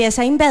que me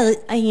empieza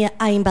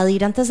a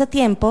invadir antes de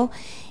tiempo.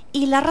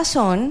 Y la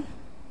razón,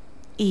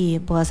 y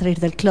voy a salir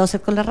del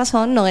closet con la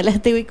razón, no del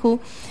LGTBIQ,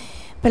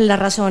 pero la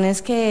razón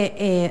es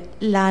que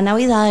la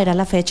Navidad era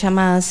la fecha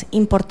más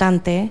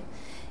importante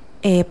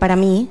para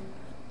mí,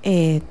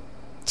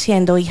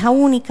 siendo hija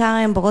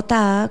única en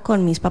Bogotá,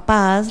 con mis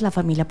papás, la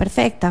familia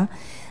perfecta.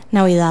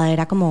 Navidad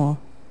era como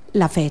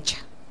la fecha,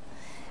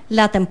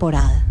 la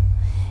temporada.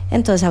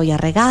 Entonces había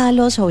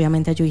regalos,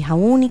 obviamente yo hija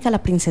única,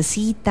 la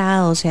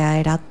princesita, o sea,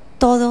 era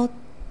todo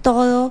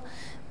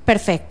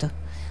perfecto.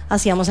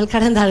 Hacíamos el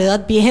calendario de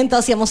Adviento,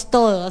 hacíamos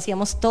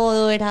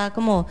todo, era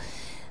como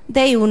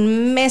de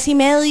un mes y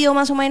medio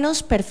más o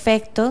menos,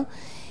 perfecto.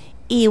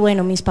 Y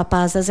bueno, mis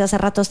papás desde hace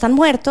rato están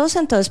muertos,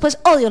 entonces pues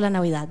odio la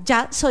Navidad,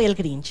 ya soy el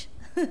Grinch.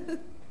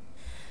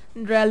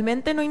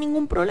 Realmente no hay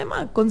ningún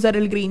problema con ser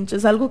el Grinch,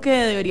 es algo que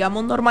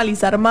deberíamos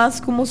normalizar más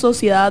como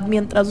sociedad,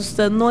 mientras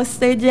usted no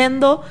esté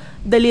yendo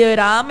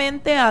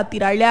deliberadamente a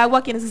tirarle agua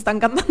a quienes están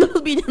cantando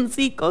los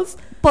villancicos.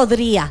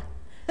 Podría,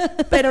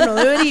 pero no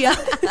debería.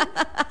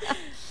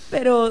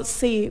 Pero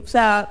sí, o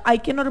sea, hay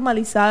que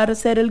normalizar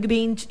ser el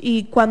Grinch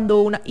y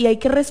hay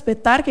que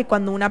respetar que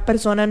cuando una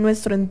persona en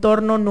nuestro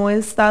entorno no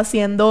está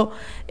siendo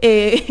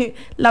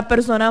la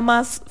persona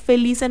más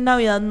feliz en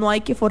Navidad, no hay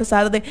que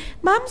forzar de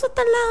vamos a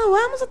tal lado,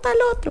 vamos a tal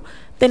otro.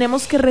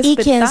 Tenemos que respetar.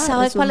 Y quién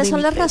sabe cuáles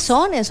son las límites.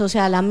 razones, o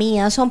sea, la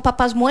mía son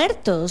papás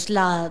muertos,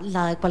 la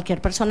de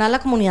cualquier persona de la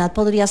comunidad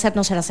podría ser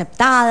no ser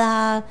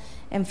aceptada,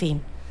 en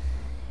fin.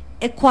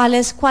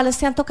 ¿Cuáles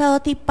te han tocado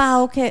a ti,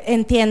 Pau? Que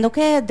entiendo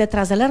que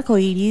detrás del arco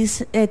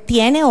iris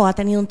tiene o ha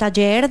tenido un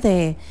taller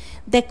de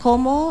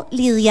cómo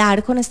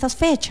lidiar con estas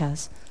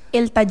fechas.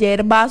 El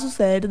taller va a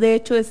suceder, de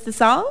hecho, este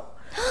sábado.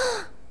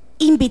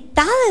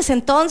 Invitades,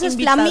 entonces,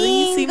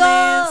 Flamingo.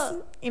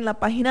 En la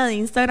página de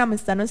Instagram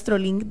está nuestro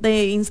link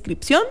de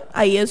inscripción.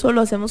 Ahí eso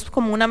lo hacemos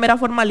como una mera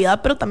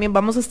formalidad, pero también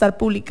vamos a estar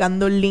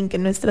publicando el link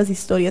en nuestras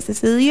historias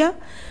ese día.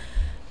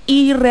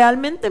 Y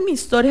realmente mi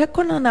historia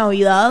con la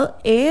Navidad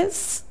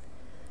es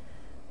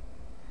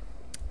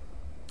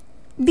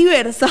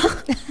diversa.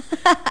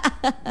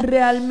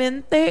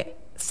 Realmente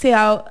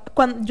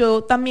cuando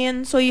yo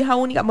también soy hija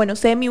única, bueno,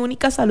 semi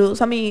única,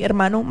 saludos a mi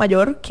hermano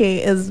mayor,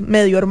 que es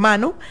medio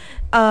hermano,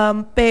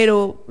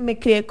 pero me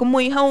crié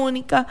como hija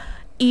única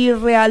y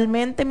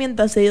realmente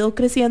mientras he ido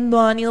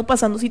creciendo han ido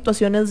pasando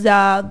situaciones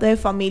ya de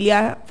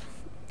familia,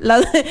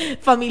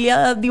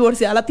 familia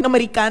divorciada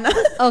latinoamericana,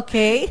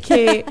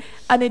 que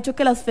han hecho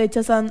que las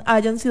fechas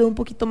hayan sido un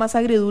poquito más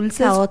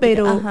agridulces,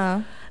 pero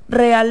ajá.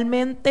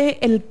 Realmente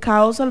el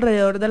caos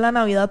alrededor de la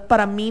Navidad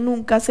para mí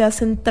nunca se ha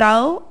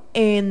centrado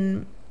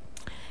en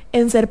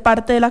ser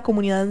parte de la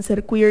comunidad, en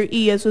ser queer,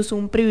 y eso es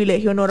un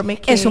privilegio enorme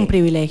que es un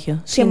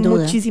privilegio, sin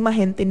duda. Muchísima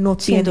gente no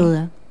tiene. Sin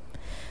duda.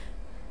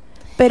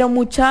 Pero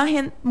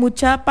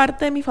mucha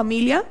parte de mi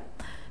familia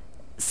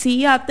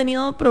sí ha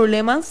tenido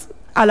problemas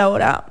a la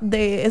hora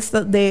de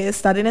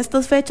estar en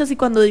estas fechas, y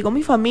cuando digo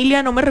mi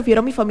familia no me refiero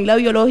a mi familia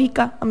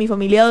biológica, a mi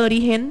familia de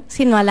origen,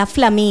 sino a la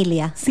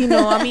familia,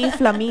 sino a mi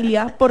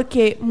familia,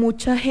 porque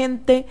mucha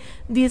gente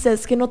dice,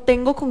 es que no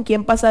tengo con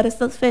quién pasar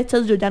estas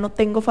fechas, yo ya no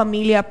tengo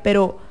familia,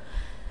 pero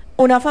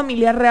una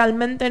familia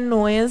realmente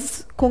no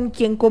es con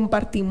quien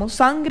compartimos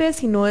sangre,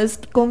 sino es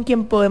con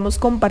quien podemos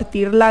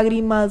compartir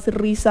lágrimas,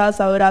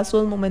 risas,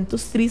 abrazos,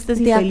 momentos tristes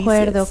y felices. De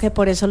acuerdo, que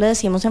por eso le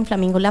decimos en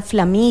Flamingo la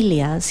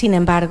familia. Sin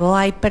embargo,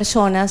 hay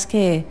personas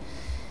que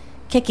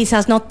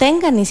quizás no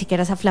tengan ni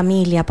siquiera esa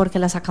familia porque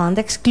las acaban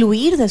de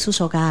excluir de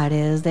sus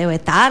hogares, de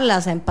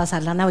vetarlas en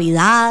pasar la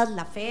Navidad,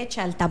 la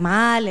fecha, el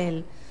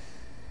tamal,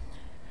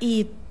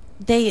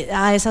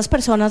 a esas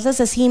personas les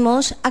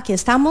decimos, aquí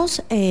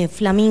estamos,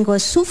 Flamingo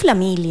es su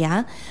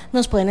familia,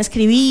 nos pueden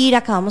escribir,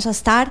 acá vamos a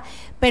estar,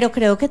 pero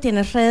creo que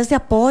tienes redes de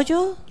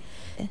apoyo.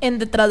 En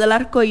Detrás del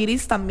Arco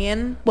Iris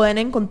también pueden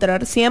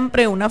encontrar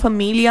siempre una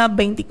familia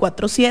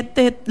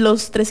 24/7,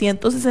 los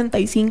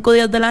 365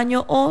 días del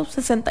año, o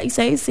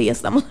 66 si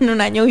estamos en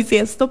un año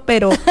bisiesto,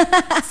 pero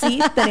sí,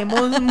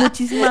 tenemos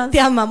muchísimas.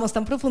 Te amamos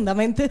tan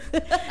profundamente.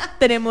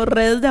 Tenemos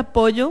redes de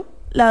apoyo.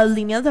 Las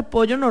líneas de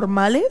apoyo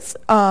normales,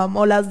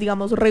 o las,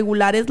 digamos,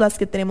 regulares, las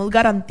que tenemos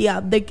garantía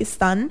de que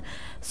están,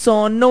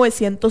 son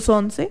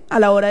 911. A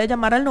la hora de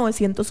llamar al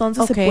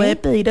 911 se puede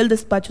pedir el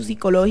despacho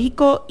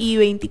psicológico, y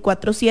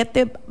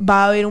 24/7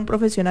 va a haber un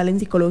profesional en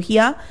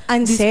psicología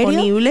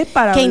disponible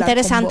para Qué hablar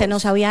interesante, con vos. No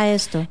sabía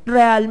esto.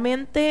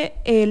 Realmente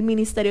el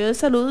Ministerio de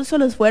Salud hizo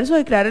el esfuerzo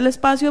de crear el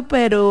espacio,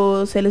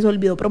 pero se les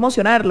olvidó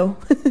promocionarlo.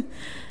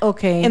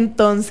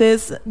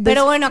 Entonces...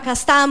 Pero bueno, acá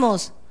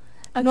estamos.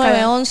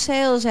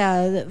 911, o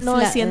sea...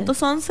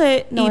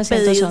 911 y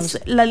pedís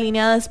la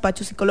línea de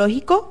despacho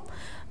psicológico.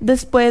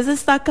 Después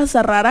está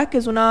Casa Rara, que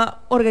es una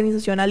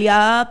organización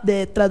aliada de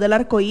Detrás del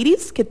Arco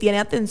Iris, que tiene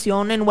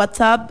atención en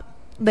WhatsApp,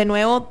 de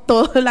nuevo,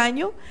 todo el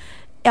año,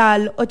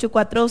 al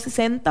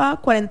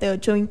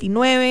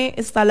 8460-4829.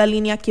 Está la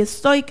línea Aquí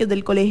Estoy, que es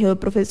del Colegio de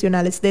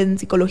Profesionales de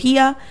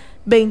Psicología,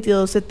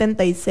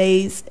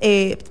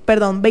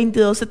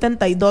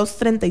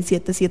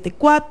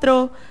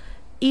 2272-3774.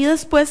 Y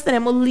después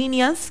tenemos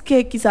líneas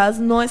que quizás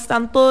no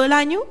están todo el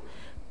año,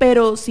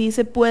 pero sí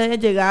se puede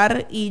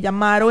llegar y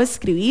llamar o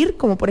escribir,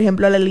 como por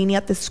ejemplo a la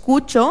línea Te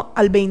Escucho,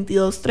 al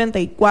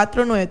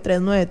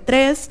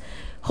 2234-9393.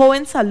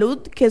 Joven Salud,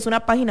 que es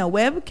una página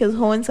web, que es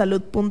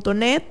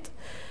jovensalud.net.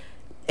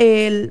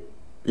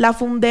 La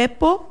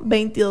Fundepo,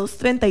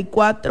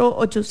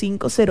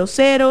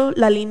 2234-8500.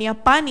 La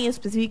línea PANI,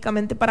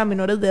 específicamente para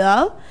menores de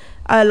edad,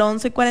 al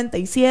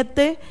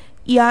 1147.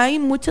 Y hay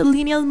muchas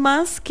líneas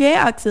más que,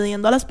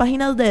 accediendo a las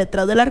páginas de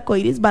Detrás del Arco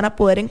Iris, van a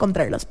poder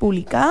encontrarlas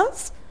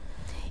publicadas.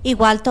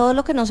 Igual todo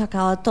lo que nos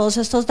acaba, todos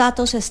estos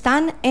datos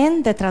están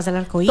en Detrás del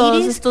Arco Iris.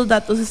 Todos estos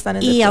datos están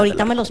en Y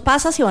ahorita me los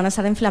pasas y van a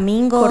estar en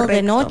Flamingo. Correcto.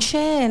 De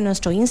noche en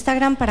nuestro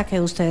Instagram, para que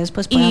ustedes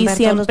pues puedan ver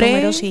todos los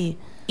números y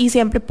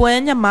siempre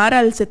pueden llamar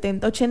al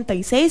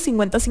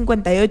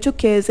 7086-5058,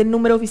 que es el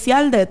número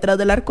oficial de Detrás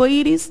del Arco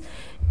Iris,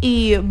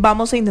 y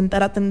vamos a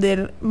intentar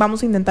atender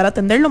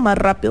lo más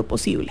rápido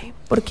posible,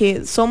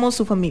 porque somos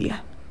su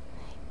familia.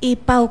 Y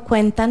Pau,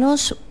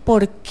 cuéntanos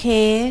por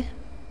qué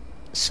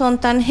son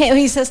tan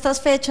heavy estas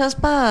fechas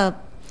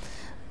para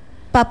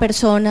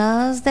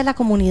personas de la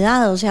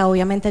comunidad. O sea,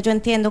 obviamente yo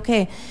entiendo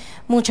que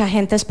mucha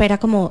gente espera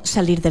como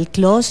salir del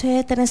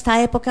closet en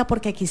esta época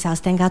porque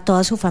quizás tenga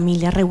toda su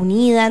familia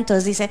reunida,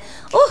 entonces dice,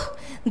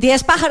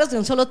 10 pájaros de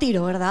un solo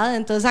tiro, ¿verdad?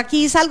 Entonces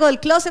aquí salgo del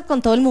closet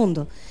con todo el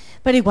mundo.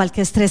 Pero igual, que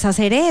estrés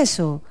hacer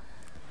eso.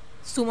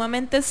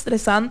 sumamente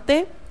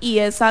estresante y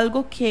es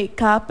algo que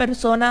cada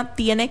persona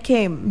tiene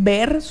que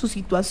ver su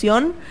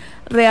situación.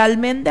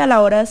 Realmente a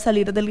la hora de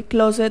salir del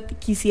closet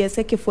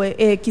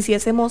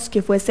quisiésemos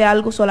que fuese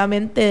algo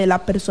solamente de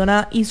la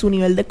persona y su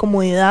nivel de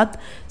comodidad.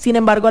 Sin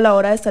embargo, a la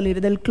hora de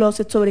salir del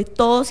closet, sobre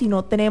todo si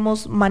no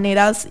tenemos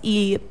maneras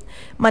de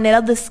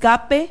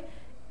escape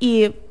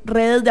y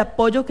redes de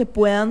apoyo que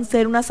puedan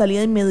ser una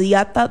salida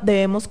inmediata,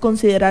 debemos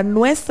considerar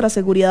nuestra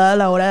seguridad a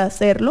la hora de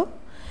hacerlo.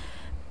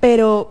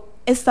 Pero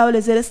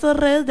establecer estas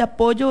redes de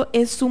apoyo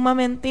es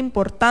sumamente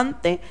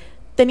importante,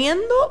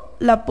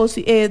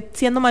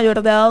 siendo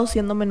mayor de edad o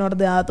siendo menor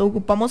de edad.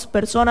 Ocupamos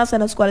personas en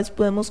las cuales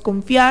podemos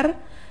confiar,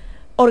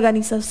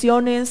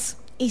 organizaciones.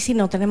 Y si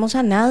no tenemos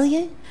a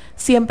nadie,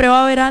 siempre va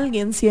a haber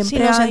alguien, siempre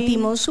si nos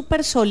sentimos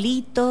súper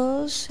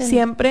solitos,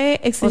 siempre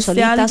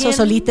existe alguien, o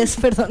solites,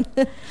 perdón.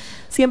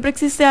 Siempre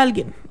existe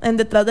alguien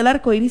detrás del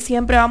arcoíris,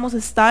 siempre vamos a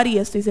estar, y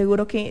estoy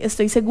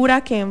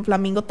segura que en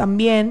Flamingo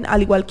también,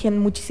 al igual que en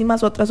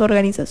muchísimas otras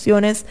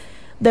organizaciones.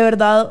 De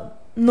verdad,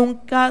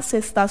 nunca se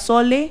está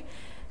sole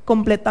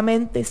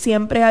completamente,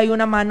 siempre hay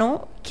una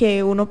mano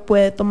que uno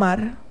puede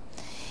tomar.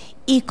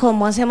 ¿Y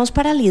cómo hacemos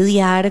para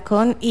lidiar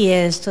con, y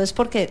esto es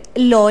porque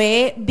lo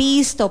he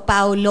visto,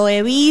 Pau, lo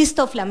he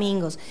visto,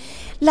 Flamingos,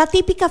 la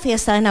típica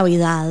fiesta de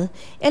Navidad,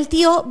 el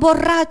tío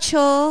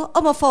borracho,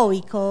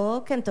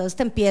 homofóbico, que entonces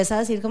te empieza a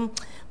decir como,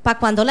 ¿para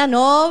cuándo la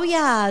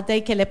novia?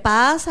 ¿De qué le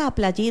pasa?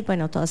 Playita,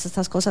 bueno, todas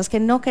estas cosas que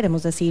no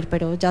queremos decir,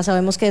 pero ya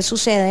sabemos que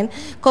suceden,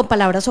 con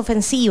palabras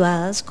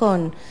ofensivas,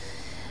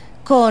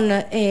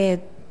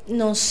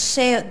 no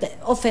sé,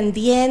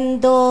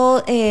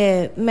 ofendiendo,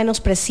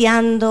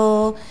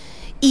 menospreciando,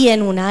 y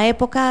en una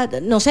época,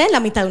 no sé, en la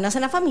mitad de una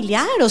cena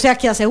familiar, o sea,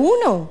 ¿qué hace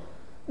uno?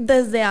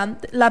 Desde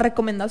antes, la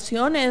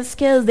recomendación es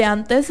que desde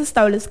antes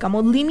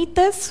establezcamos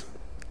límites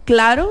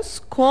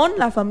claros con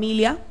la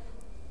familia,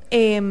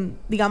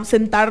 digamos,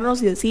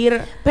 sentarnos y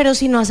decir... Pero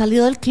si no has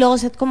salido del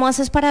closet, ¿cómo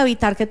haces para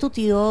evitar que tu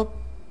tío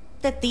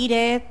te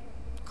tire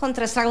con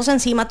 3 tragos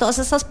encima todas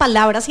esas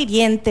palabras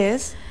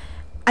hirientes?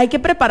 Hay que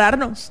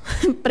prepararnos,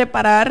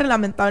 preparar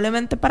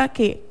lamentablemente para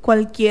que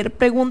cualquier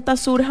pregunta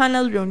surja en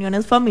las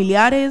reuniones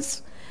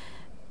familiares,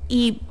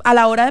 y a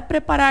la hora de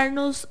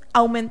prepararnos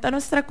aumenta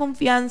nuestra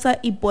confianza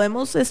y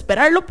podemos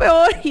esperar lo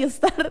peor y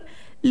estar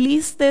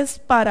listos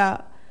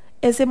para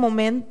ese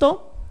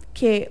momento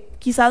que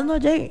quizás no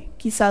llegue,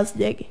 quizás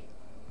llegue.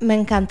 Me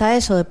encanta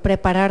eso de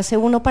prepararse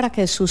uno para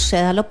que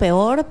suceda lo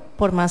peor,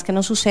 por más que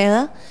no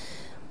suceda,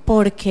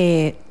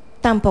 porque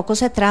tampoco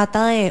se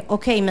trata de,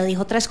 ok, me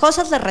dijo 3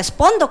 cosas, le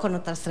respondo con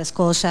otras 3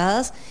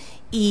 cosas,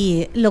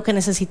 y lo que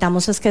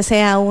necesitamos es que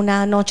sea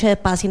una noche de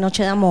paz y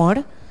noche de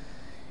amor,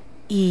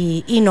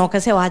 y no que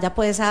se vaya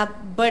pues a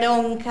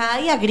bronca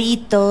y a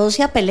gritos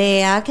y a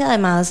pelea, que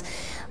además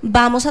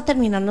vamos a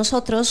terminar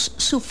nosotros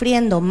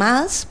sufriendo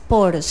más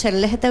por ser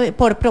LGTBI,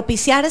 por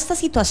propiciar estas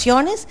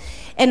situaciones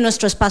en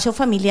nuestro espacio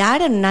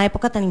familiar en una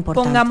época tan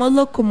importante.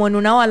 Pongámoslo como en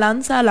una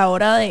balanza a la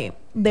hora de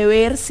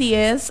ver si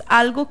es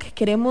algo que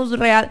queremos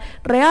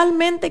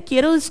realmente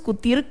quiero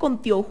discutir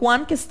con tío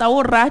Juan, que está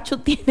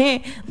borracho,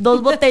 tiene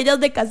 2 botellas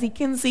de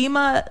cacique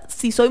encima,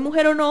 si soy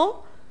mujer o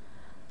no.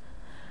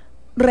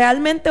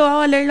 ¿Realmente va a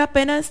valer la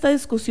pena esta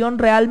discusión?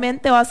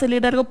 ¿Realmente va a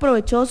salir algo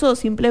provechoso?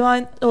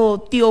 O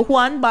tío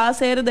Juan va a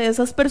ser de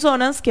esas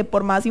personas que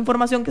por más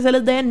información que se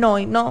les dé, no,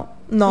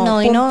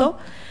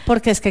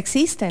 porque es que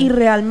existen. Y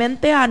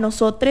realmente a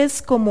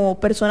nosotros como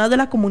personas de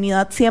la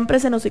comunidad siempre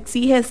se nos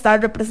exige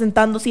estar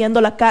representando,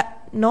 siendo la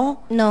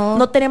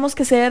no tenemos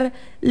que ser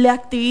la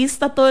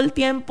activista todo el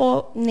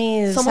tiempo,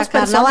 ni somos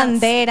sacar personas, la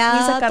bandera, ni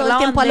sacar todo la el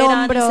tiempo bandera, al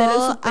hombro, ni ser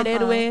el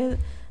superhéroe.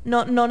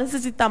 No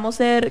necesitamos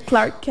ser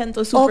Clark Kent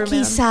o Superman. O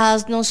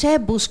quizás, no sé,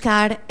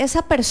 buscar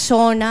esa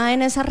persona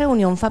en esa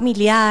reunión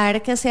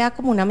familiar que sea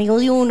como un amigo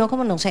de uno,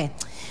 como no sé,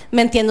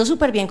 me entiendo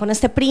súper bien con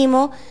este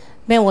primo,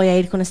 me voy a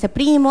ir con este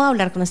primo, a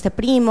hablar con este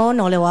primo,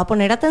 no le voy a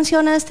poner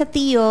atención a este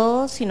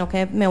tío, sino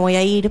que me voy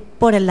a ir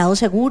por el lado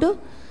seguro.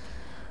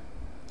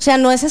 O sea,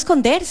 no es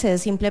esconderse,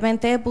 es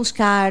simplemente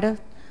buscar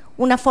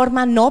una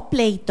forma no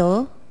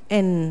pleito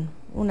en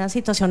una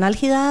situación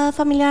álgida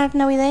familiar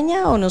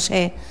navideña, o no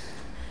sé.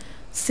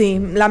 Sí,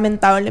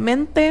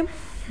 lamentablemente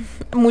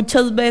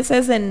muchas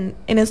veces en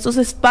estos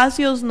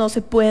espacios no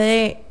se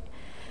puede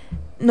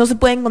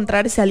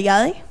encontrar ese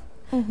aliade,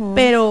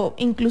 pero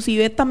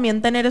inclusive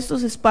también tener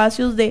estos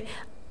espacios de,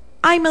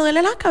 ay, me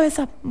duele la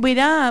cabeza, voy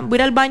a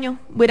ir al baño,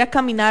 voy a ir a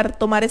caminar,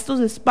 tomar estos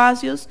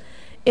espacios.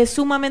 Es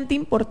sumamente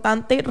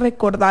importante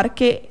recordar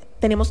que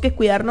tenemos que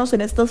cuidarnos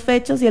en estas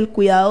fechas, y el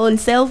cuidado del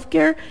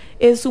self-care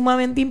es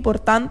sumamente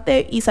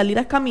importante, y salir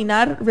a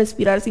caminar,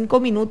 respirar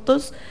 5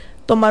 minutos,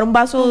 tomar un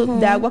vaso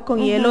de agua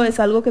con hielo es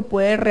algo que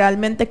puede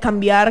realmente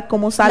cambiar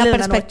cómo sale la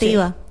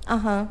perspectiva.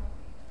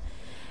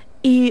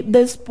 Y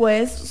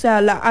después, o sea,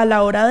 a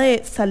la hora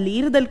de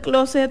salir del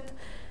closet,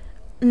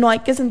 no hay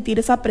que sentir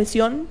esa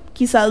presión.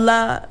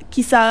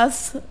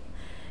 Quizás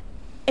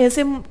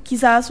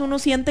uno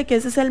siente que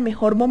ese es el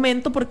mejor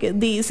momento, porque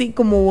sí,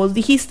 como vos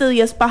dijiste,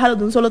 10 pájaros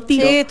de un solo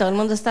tiro. Sí, todo el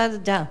mundo está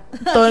ya.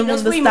 Todo el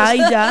mundo está ahí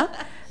ya.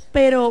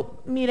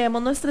 pero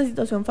miremos nuestra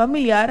situación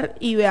familiar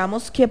y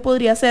veamos qué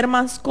podría ser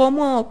más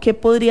cómodo, qué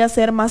podría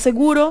ser más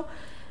seguro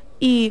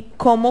y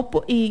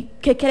y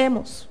qué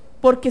queremos.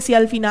 Porque si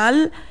al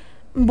final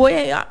voy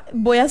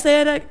a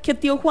hacer que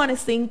tío Juan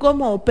esté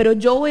incómodo, pero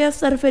yo voy a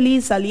estar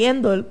feliz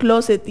saliendo del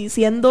closet y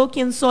siendo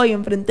quien soy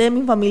enfrente de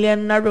mi familia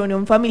en una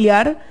reunión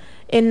familiar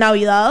en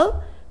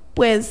Navidad,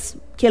 pues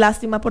qué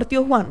lástima por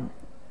tío Juan.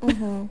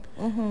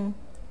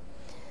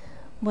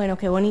 Bueno,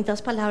 qué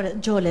bonitas palabras.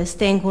 Yo les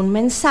tengo un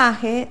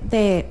mensaje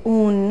de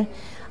un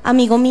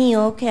amigo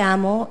mío que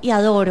amo y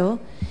adoro,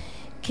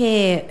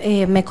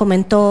 que me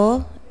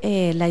comentó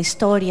la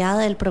historia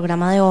del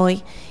programa de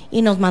hoy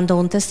y nos mandó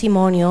un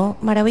testimonio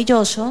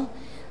maravilloso.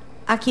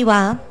 Aquí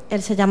va,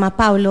 él se llama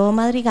Pablo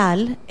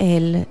Madrigal,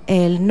 él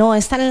no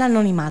está en el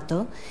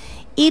anonimato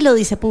y lo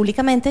dice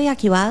públicamente, y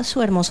aquí va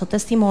su hermoso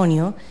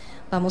testimonio.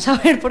 Vamos a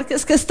ver, porque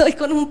es que estoy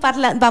con un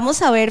parlante.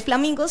 Vamos a ver,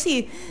 Flamingo,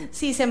 si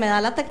se me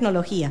da la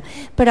tecnología.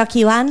 Pero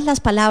aquí van las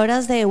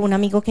palabras de un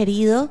amigo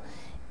querido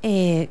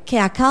que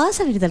acaba de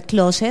salir del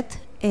closet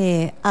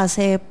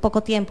hace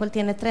poco tiempo. Él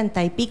tiene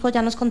 30 y pico,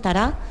 ya nos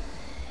contará.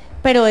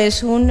 Pero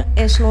es un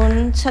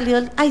salido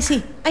del... Ay,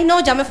 sí. Ay,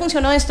 no, ya me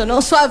funcionó esto.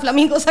 No, suave,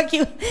 Flamingos,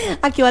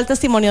 aquí va el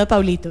testimonio de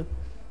Pablito.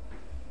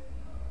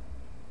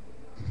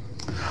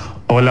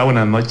 Hola,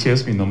 buenas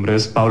noches. Mi nombre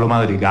es Pablo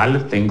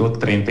Madrigal, tengo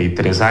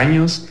 33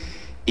 años.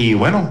 Y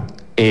bueno,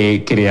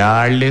 quería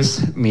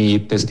darles mi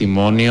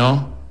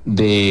testimonio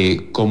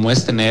de cómo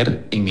es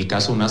tener, en mi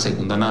caso, una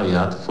segunda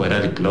Navidad fuera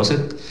del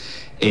closet.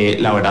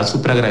 La verdad,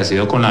 súper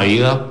agradecido con la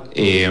vida,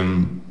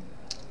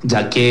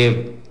 ya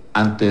que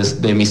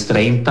antes de mis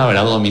 30,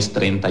 ¿verdad? O mis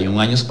 31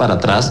 años para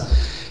atrás,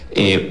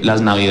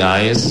 las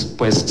Navidades,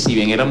 pues, si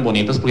bien eran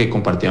bonitas porque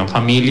compartían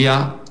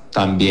familia,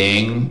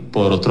 también,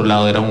 por otro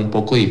lado, eran un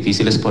poco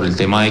difíciles por el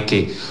tema de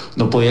que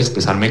no podía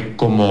expresarme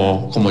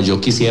como yo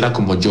quisiera,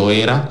 como yo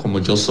era, como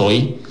yo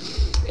soy.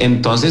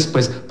 Entonces,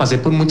 pues, pasé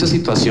por muchas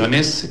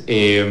situaciones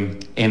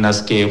en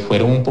las que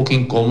fueron un poco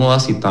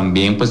incómodas y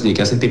también, pues,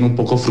 llegué a sentirme un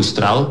poco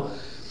frustrado.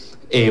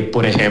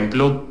 Por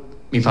ejemplo,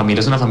 mi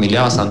familia es una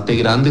familia bastante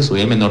grande,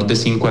 soy el menor de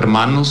 5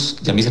 hermanos,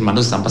 ya mis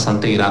hermanos están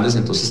bastante grandes,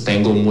 entonces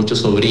tengo muchos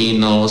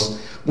sobrinos,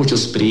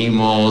 muchos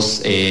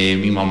primos,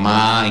 mi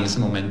mamá, en ese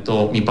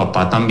momento mi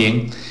papá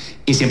también,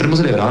 y siempre hemos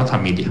celebrado en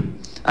familia,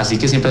 así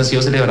que siempre han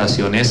sido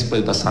celebraciones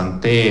pues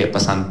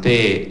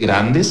bastante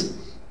grandes.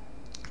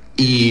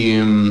 Y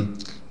en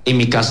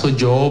mi caso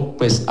yo,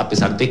 pues, a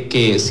pesar de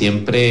que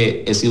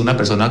siempre he sido una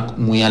persona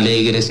muy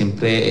alegre,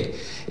 siempre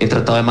he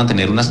tratado de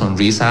mantener una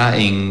sonrisa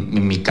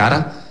en mi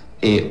cara,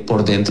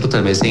 por dentro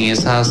tal vez en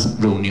esas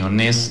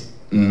reuniones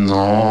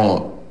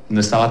no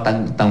estaba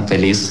tan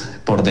feliz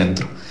por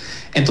dentro.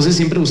 Entonces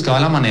siempre buscaba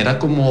la manera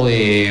como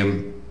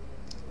de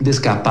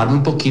escaparme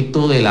un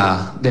poquito de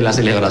la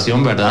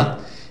celebración, ¿verdad?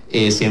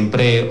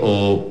 Siempre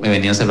o me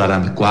venía a celebrar a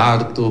mi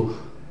cuarto,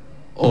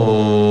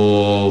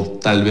 o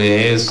tal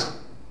vez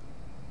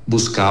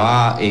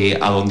buscaba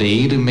a dónde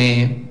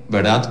irme,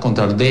 ¿verdad? Con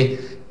tal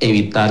de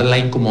evitar la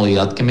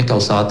incomodidad que me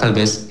causaba tal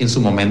vez en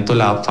su momento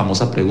la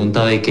famosa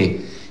pregunta de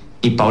que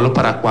 ¿y Pablo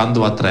para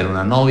cuándo va a traer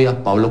una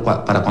novia? ¿Pablo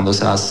para cuándo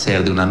se va a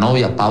hacer de una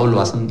novia?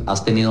 ¿Pablo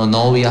has tenido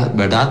novia,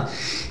 verdad?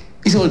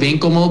 Y se volvía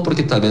incómodo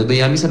porque tal vez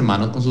veía a mis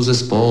hermanos con sus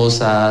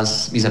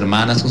esposas, mis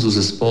hermanas con sus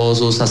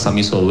esposos, hasta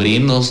mis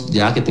sobrinos,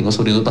 ya que tengo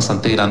sobrinos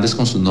bastante grandes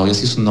con sus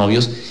novias y sus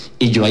novios,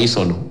 y yo ahí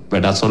solo,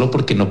 ¿verdad? Solo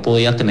porque no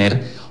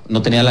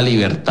tenía la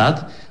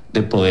libertad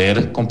de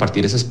poder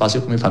compartir ese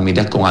espacio con mi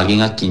familia, con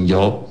alguien a quien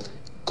yo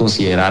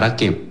considerara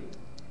que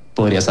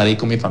podría estar ahí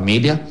con mi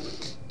familia,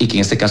 y que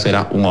en este caso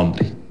era un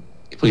hombre,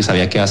 porque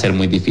sabía que iba a ser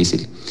muy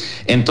difícil.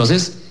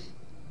 Entonces,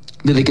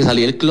 desde que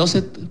salí del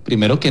closet,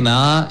 primero que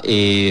nada,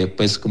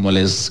 pues como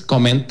les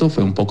comento,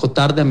 fue un poco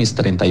tarde, a mis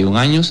 31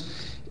 años,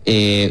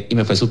 y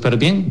me fue súper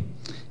bien.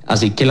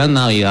 Así que las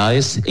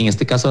Navidades, en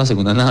este caso la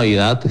segunda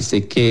Navidad,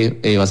 sé que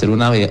va a ser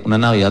una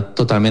Navidad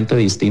totalmente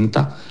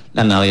distinta.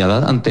 La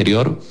Navidad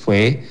anterior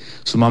fue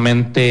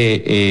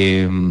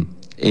sumamente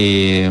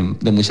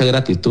de mucha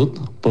gratitud,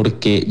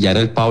 porque ya era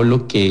el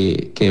Pablo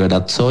que de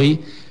verdad soy,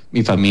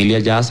 mi familia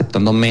ya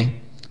aceptándome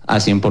al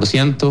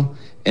 100%,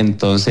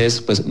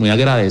 entonces pues muy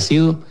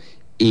agradecido,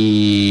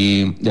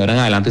 y de ahora en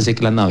adelante sé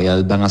que las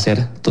Navidades van a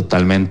ser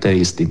totalmente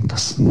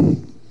distintas.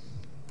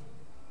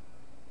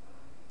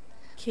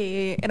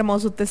 Qué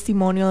hermoso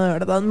testimonio, de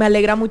verdad, me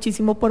alegra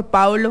muchísimo por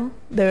Pablo,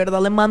 de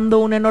verdad le mando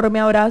un enorme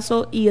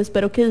abrazo y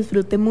espero que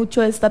disfrute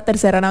mucho esta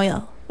tercera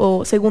Navidad,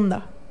 o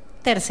segunda.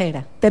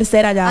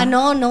 Tercera ya. Ah,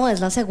 no, es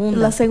la segunda.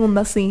 La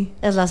segunda, sí.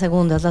 Es la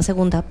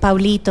segunda.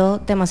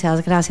 Pablito,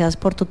 demasiadas gracias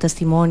por tu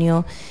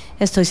testimonio.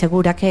 Estoy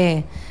segura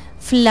que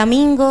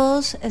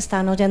flamingos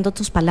están oyendo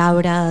tus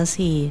palabras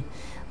y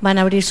van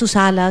a abrir sus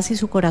alas y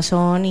su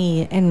corazón,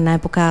 y en una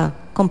época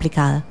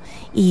complicada.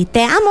 Y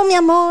te amo, mi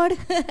amor.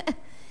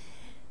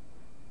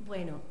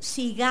 Bueno,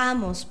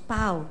 sigamos,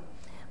 Pau.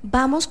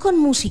 Vamos con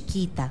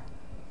musiquita.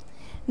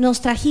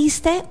 Nos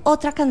trajiste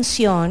otra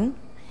canción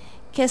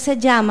que se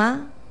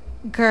llama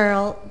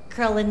Girl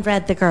in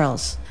Red, The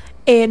Girls.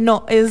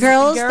 No, es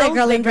Girls de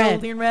Girl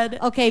Girl in Red.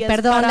 Ok, Y es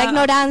perdón la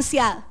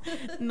ignorancia.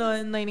 No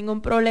hay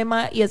ningún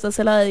problema. Y esa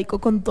se la dedico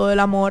con todo el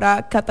amor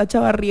a Cata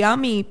Chavarría,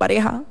 mi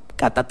pareja.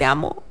 Cata, te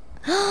amo.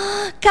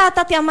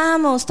 Cata, te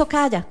amamos,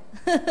 tocaya.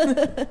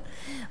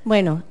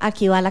 Bueno,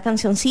 aquí va la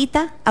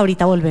cancioncita.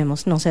 Ahorita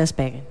volvemos, no se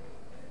despeguen.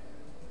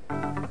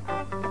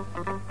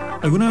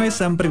 ¿Alguna vez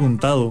se han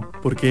preguntado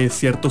por qué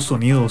ciertos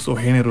sonidos o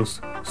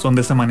géneros son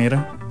de esa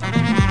manera?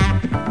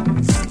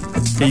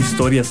 ¿Qué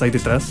historias hay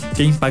detrás?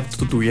 ¿Qué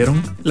impacto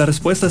tuvieron? La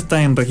respuesta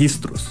está en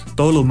Registros,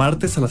 todos los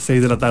martes a las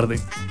 6 de la tarde.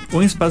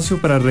 Un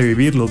espacio para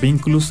revivir los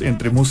vínculos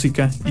entre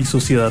música y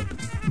sociedad.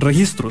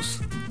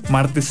 Registros,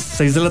 martes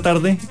 6 de la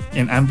tarde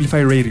en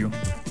Amplify Radio.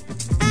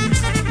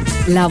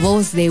 La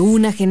voz de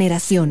una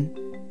generación.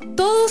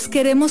 Todos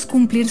queremos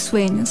cumplir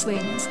sueños.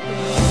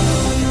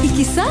 Y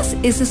quizás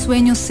ese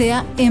sueño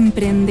sea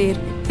emprender,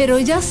 pero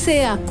ya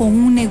sea con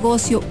un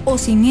negocio o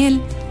sin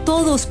él,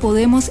 todos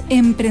podemos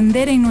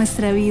emprender en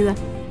nuestra vida.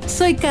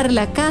 Soy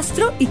Carla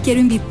Castro y quiero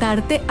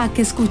invitarte a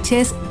que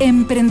escuches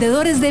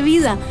Emprendedores de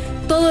Vida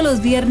todos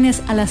los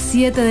viernes a las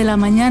 7 de la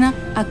mañana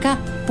acá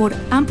por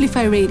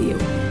Amplify Radio.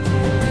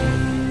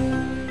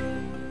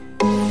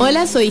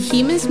 Hola, soy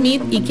Jim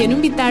Smith y quiero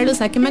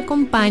invitarlos a que me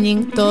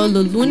acompañen todos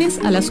los lunes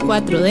a las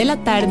 4 de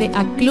la tarde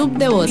a Club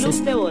de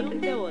Voces,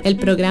 el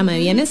programa de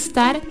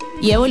bienestar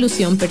y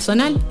evolución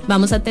personal.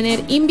 Vamos a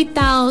tener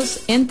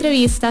invitados,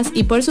 entrevistas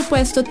y por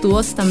supuesto tu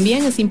voz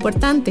también es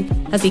importante,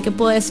 así que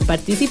puedes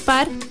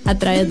participar a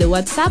través de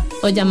WhatsApp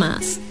o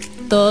llamadas.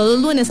 Todos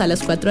los lunes a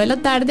las 4 de la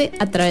tarde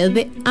a través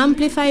de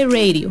Amplify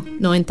Radio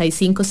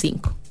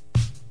 95.5.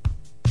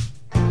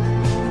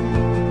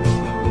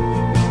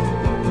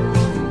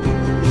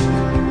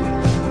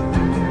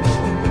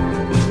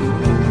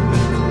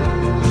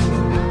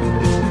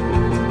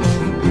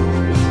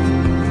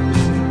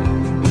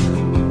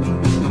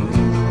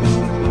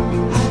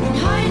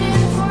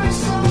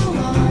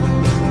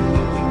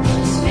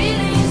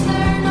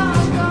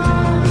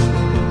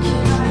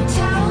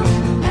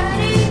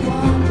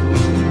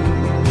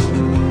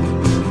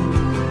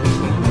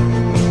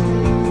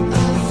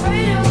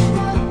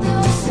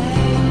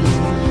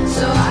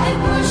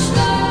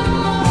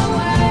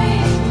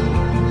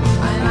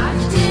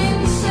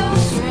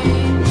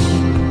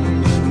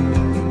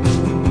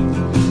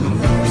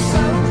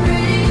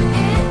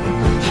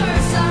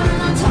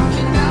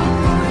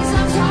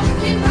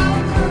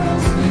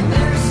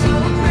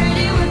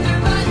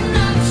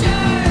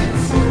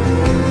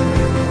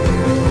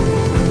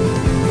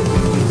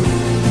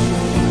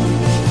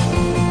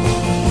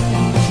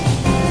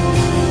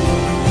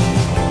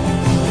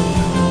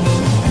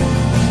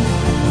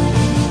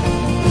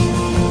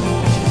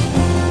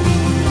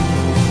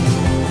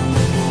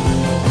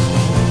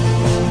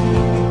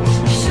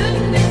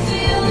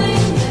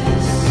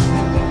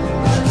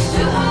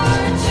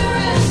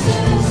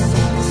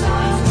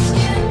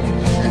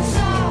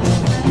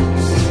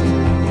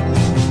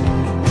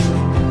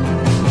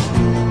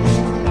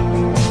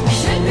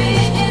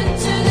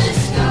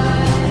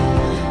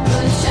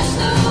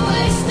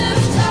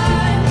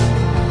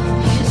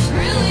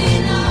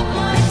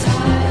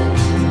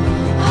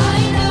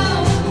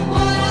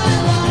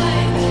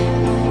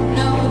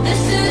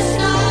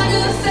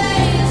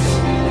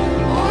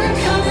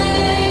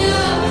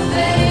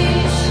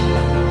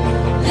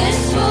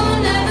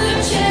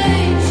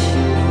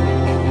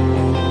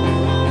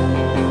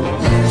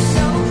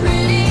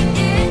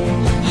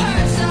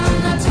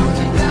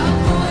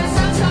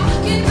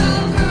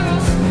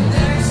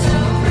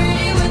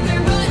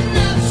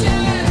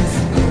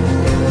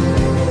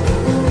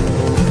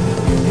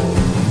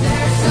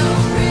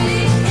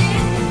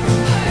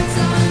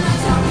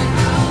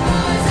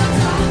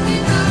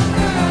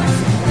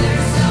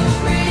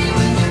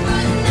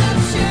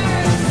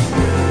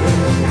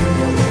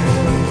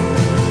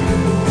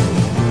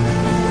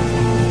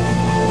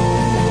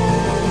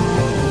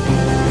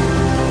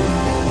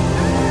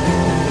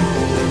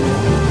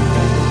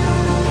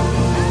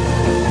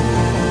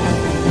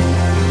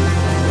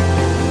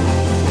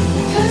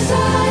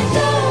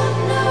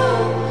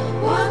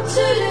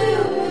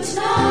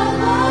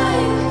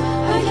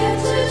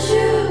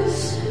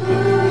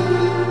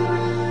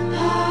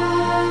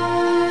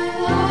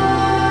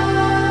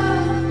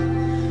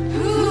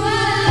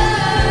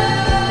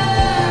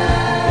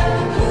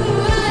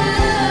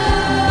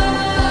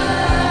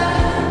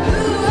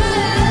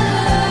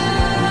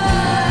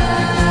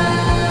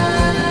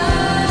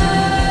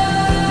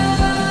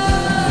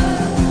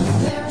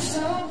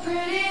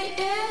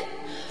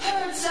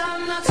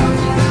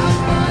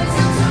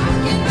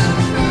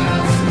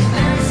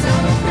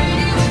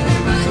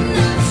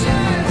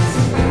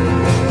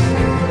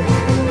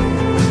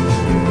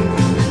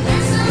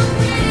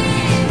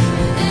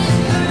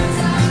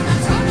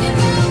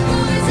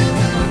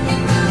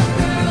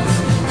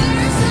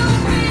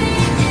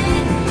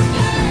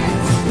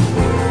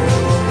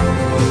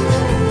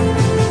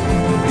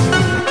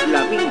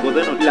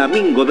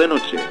 Flamingo de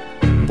Noche.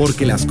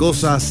 Porque las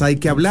cosas hay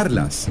que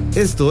hablarlas.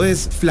 Esto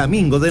es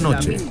Flamingo de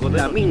Noche.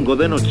 Flamingo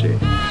de Noche.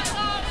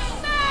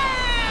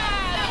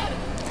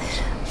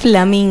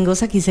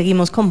 Flamingos, aquí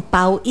seguimos con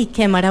Pau y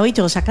qué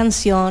maravillosa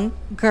canción,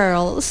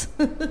 Girls.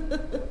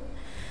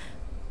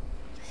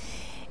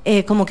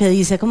 Como que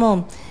dice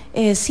como,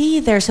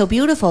 sí, they're so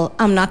beautiful.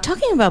 I'm not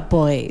talking about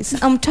boys,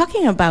 I'm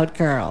talking about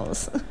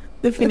girls.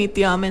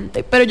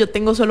 Definitivamente, pero yo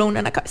tengo solo una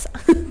en la cabeza.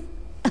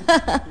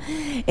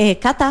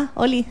 Cata,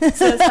 Oli.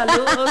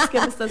 Saludos,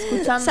 que me está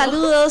escuchando.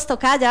 Saludos,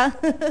 tocaya.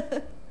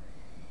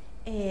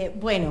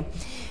 Bueno,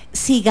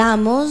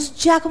 sigamos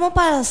ya como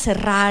para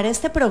cerrar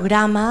este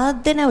programa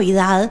de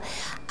Navidad.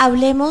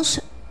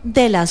 Hablemos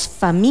de las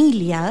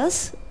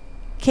familias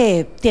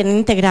que tienen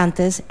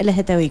integrantes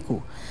LGTBIQ.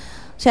 O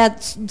sea,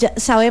 ya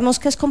sabemos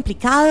que es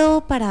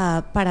complicado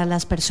para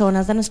las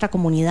personas de nuestra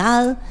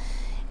comunidad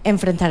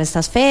enfrentar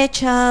estas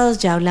fechas.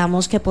 Ya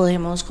hablamos que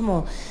podemos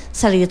como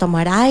salir a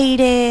tomar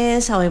aire,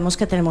 sabemos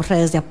que tenemos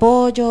redes de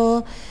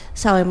apoyo,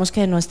 sabemos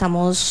que no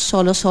estamos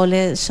solas.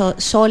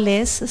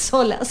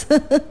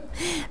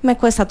 Me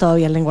cuesta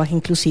todavía el lenguaje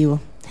inclusivo.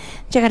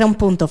 Llegar a un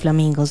punto,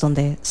 Flamingos,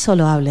 donde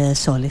solo hable de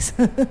soles.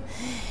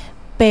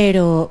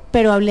 Pero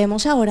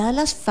hablemos ahora de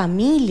las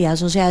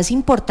familias. O sea, es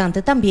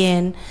importante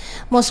también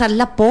mostrar el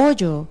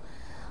apoyo.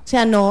 O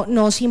sea,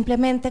 no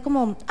simplemente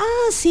como,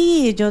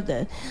 sí, o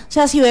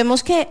sea, si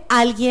vemos que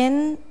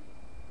alguien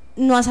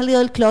no ha salido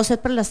del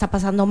closet pero la está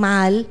pasando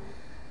mal,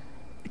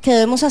 ¿qué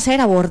debemos hacer?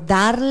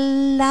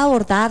 ¿Abordarle?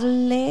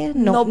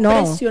 No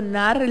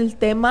presionar el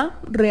tema,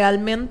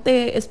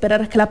 realmente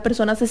esperar a que la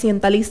persona se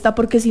sienta lista,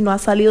 porque si no ha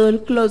salido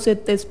del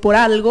closet es por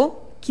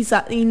algo,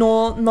 quizá, y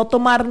no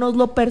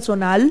tomárnoslo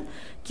personal,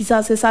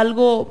 quizás es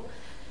algo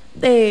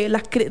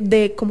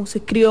de cómo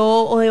se crió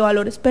o de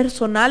valores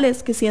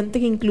personales que siente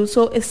que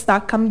incluso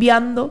está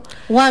cambiando.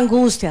 O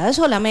angustia de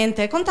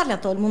solamente contarle a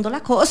todo el mundo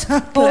la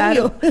cosa.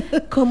 Claro,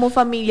 como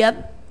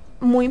familia,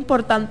 muy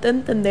importante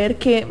entender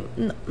que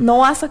no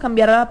vas a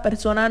cambiar a la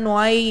persona, no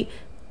hay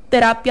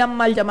terapia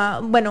mal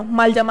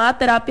llamada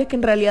terapia, que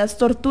en realidad es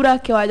tortura,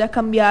 que vaya a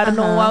cambiar. Ajá.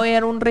 No va a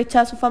haber un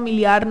rechazo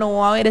familiar, no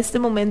va a haber este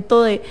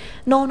momento de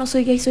no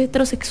soy gay, soy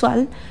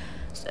heterosexual.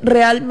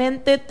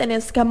 Realmente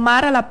tenés que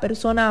amar a la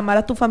persona, amar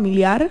a tu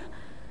familiar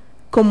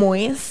como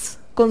es,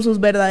 con sus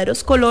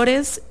verdaderos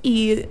colores,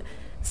 y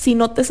si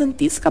no te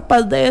sentís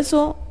capaz de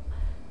eso,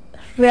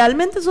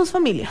 realmente sos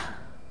familia.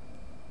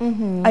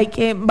 Uh-huh. Hay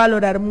que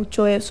valorar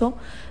mucho eso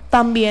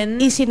también.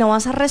 Y si no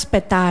vas a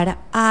respetar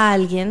a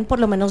alguien, por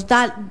lo menos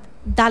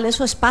dale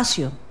su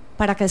espacio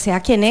para que sea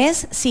quien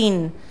es,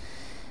 sin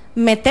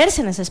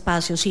meterse en ese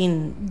espacio,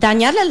 sin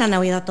dañarle la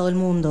Navidad a todo el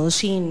mundo,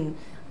 sin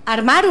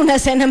armar una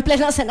escena en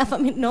plena cena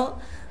familiar, ¿no?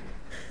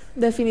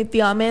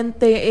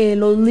 Definitivamente,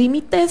 los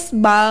límites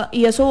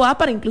y eso va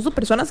para incluso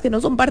personas que no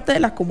son parte de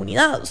la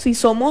comunidad. Si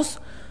somos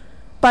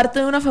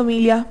parte de una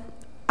familia,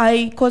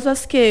 hay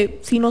cosas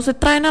que si no se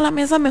traen a la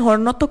mesa,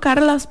 mejor no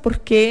tocarlas. ¿Por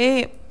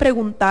qué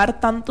preguntar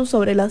tanto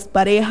sobre las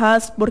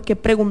parejas? ¿Por qué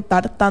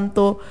preguntar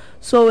tanto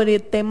sobre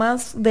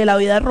temas de la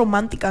vida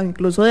romántica,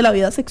 incluso de la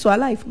vida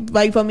sexual?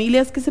 Hay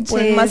familias que se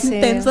ponen más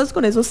intensas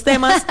con esos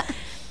temas.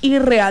 Y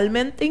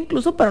realmente,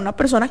 incluso para una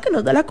persona que no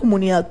es de la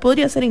comunidad,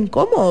 podría ser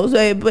incómodo. O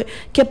sea,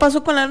 ¿qué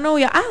pasó con la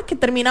novia? Que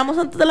terminamos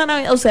antes de la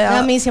Navidad. O sea,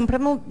 a mí siempre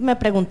me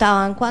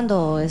preguntaban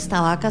cuando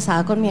estaba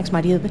casada con mi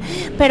exmarido,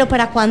 pero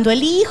 ¿para cuándo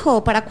el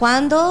hijo? ¿Para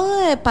cuándo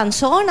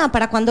panzona?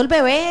 ¿Para cuándo el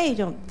bebé? Y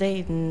yo,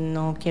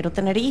 no quiero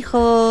tener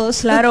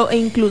hijos. Claro, e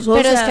incluso...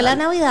 Pero es que la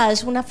Navidad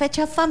es una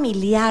fecha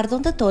familiar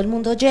donde todo el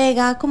mundo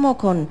llega como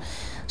con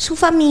su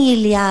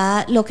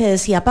familia, lo que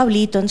decía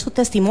Pablito en su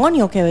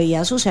testimonio, que veía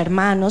a sus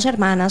hermanos,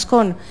 hermanas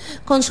con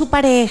su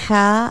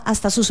pareja,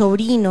 hasta sus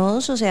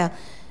sobrinos, o sea,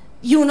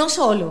 y uno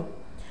solo.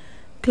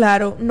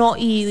 Claro, no,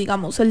 y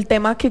digamos, el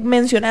tema que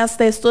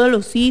mencionaste, esto de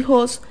los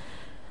hijos,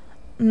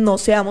 no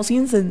seamos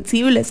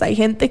insensibles. Hay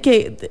gente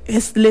que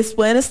les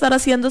pueden estar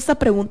haciendo esta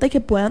pregunta y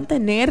que puedan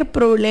tener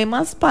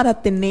problemas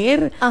para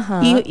tener. Ajá,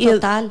 y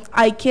total.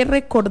 Hay que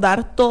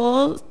recordar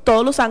todos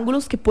los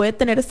ángulos que puede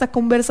tener esta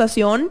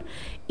conversación,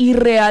 y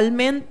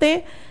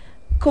realmente,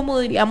 como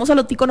diríamos a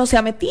lo tico, no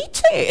sea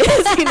metiche.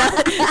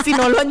 Si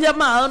no lo han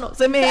llamado, no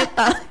se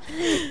meta.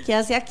 ¿Qué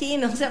hace aquí?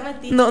 No sea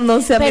metiche.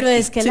 No sea Pero metiche.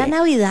 Es que la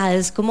Navidad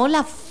es como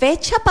la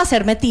fecha para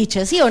ser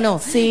metiche, ¿sí o no?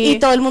 Sí. Y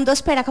todo el mundo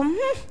espera como...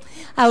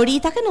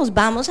 ahorita que nos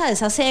vamos a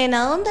esa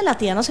cena donde la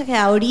tía no se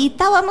queda,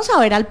 ahorita vamos a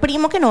ver al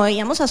primo que no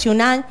veíamos hace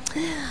un año,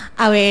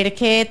 a ver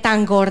qué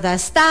tan gorda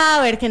está,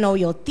 a ver qué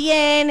novio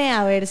tiene,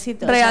 a ver si...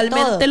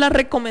 Realmente la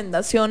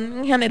recomendación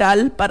en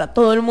general para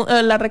todo el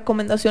mundo, la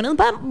recomendación es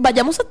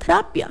vayamos a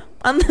terapia.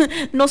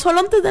 No solo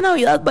antes de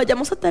Navidad,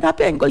 vayamos a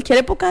terapia en cualquier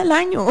época del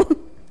año.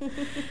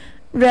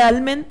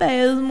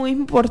 Realmente es muy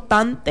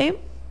importante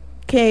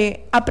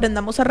que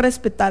aprendamos a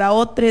respetar a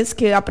otros,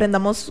 que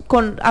aprendamos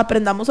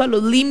a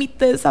los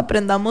límites,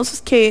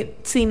 aprendamos que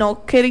si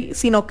no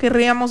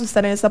querríamos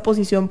estar en esa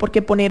posición, ¿por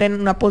qué poner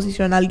en una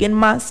posición a alguien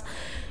más?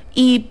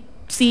 Y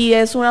si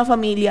es una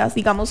familia,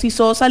 digamos, si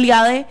sos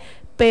aliade,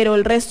 pero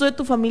el resto de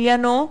tu familia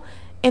no,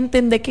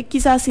 entender que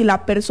quizás si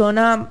la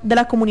persona de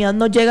la comunidad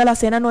no llega a la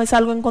cena, no es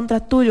algo en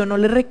contra tuyo, no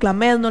le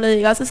reclames, no le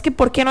digas, es que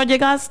 ¿por qué no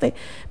llegaste?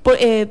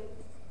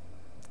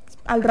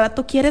 Al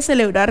rato quieres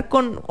celebrar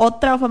con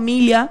otra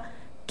familia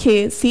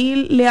que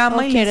sí le ama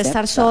o y quiere le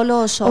estar acepta, solo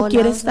o sola, o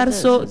quiere estar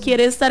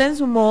quiere estar en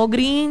su modo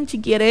Grinch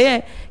y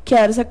quiere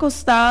quedarse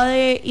acostada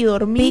y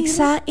dormir.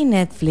 Pizza y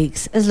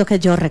Netflix es lo que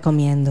yo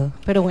recomiendo,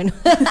 pero bueno.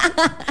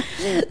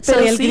 Pero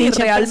el sí, Grinch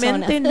en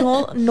realmente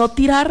no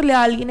tirarle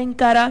a alguien en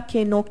cara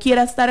que no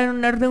quiera estar en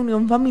una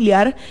reunión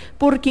familiar,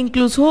 porque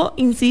incluso,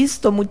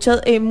 insisto,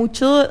 mucho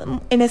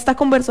en esta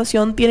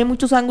conversación tiene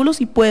muchos ángulos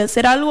y puede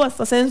ser algo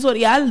hasta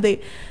sensorial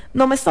de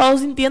no me he estado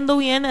sintiendo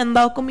bien, he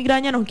andado con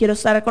migraña, no quiero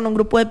estar con un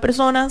grupo de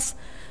personas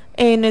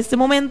en este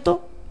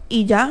momento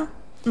y ya.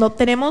 No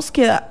tenemos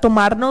que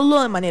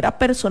tomárnoslo de manera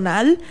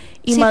personal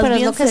y sí, más pero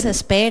bien es lo que se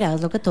espera,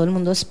 es lo que todo el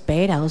mundo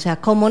espera. O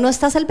sea, ¿cómo no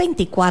estás el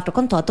 24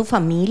 con toda tu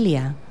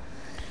familia?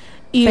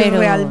 Y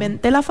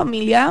realmente la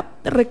familia,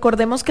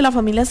 recordemos que la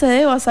familia se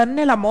debe basar en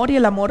el amor y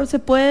el amor se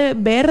puede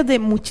ver de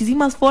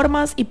muchísimas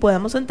formas y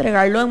podemos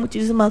entregarlo de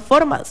muchísimas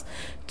formas.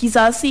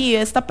 Quizás si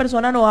esta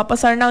persona no va a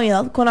pasar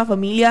Navidad con la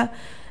familia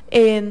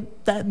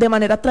de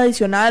manera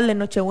tradicional, en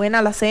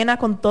Nochebuena, la cena,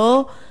 con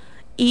todo,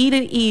 ir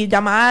y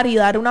llamar y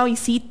dar una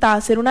visita,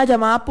 hacer una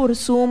llamada por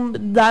Zoom,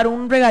 dar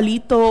un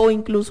regalito o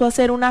incluso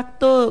hacer un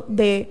acto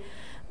de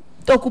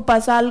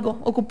ocupas algo,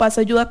 ocupas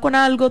ayuda con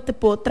algo, te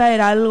puedo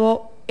traer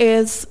algo,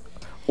 es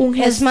un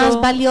gesto. Es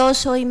más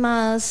valioso y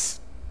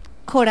más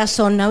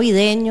corazón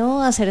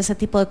navideño hacer ese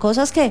tipo de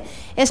cosas que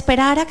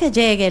esperar a que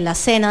llegue la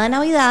cena de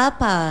Navidad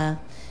para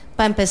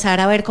empezar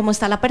a ver cómo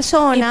está la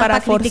persona,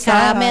 para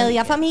criticar a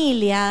media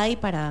familia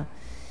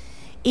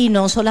y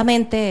no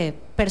solamente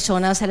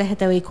personas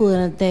LGTBIQ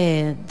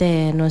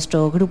de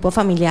nuestro grupo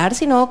familiar,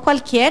 sino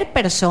cualquier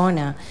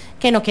persona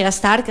que no quiera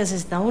estar, que se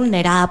está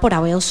vulnerada por A,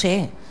 B o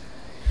C.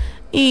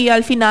 Y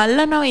al final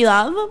la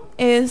Navidad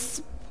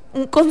es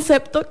un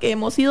concepto que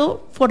hemos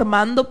ido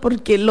formando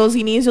porque los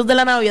inicios de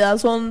la Navidad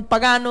son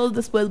paganos,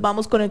 después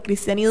vamos con el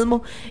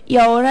cristianismo y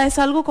ahora es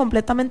algo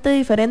completamente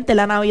diferente.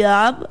 La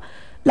Navidad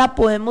la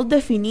podemos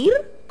definir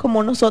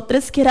como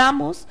nosotros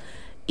queramos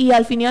y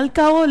al fin y al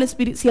cabo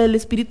si el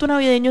espíritu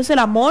navideño es el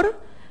amor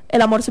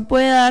se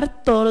puede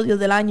dar todos los días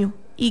del año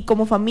y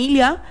como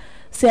familia,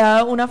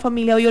 sea una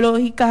familia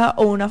biológica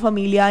o una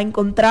familia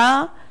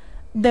encontrada,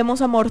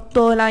 demos amor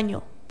todo el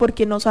año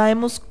porque no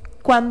sabemos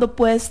cuándo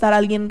puede estar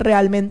alguien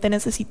realmente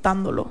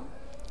necesitándolo.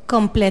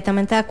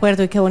 Completamente de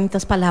acuerdo y qué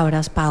bonitas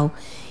palabras, Pau.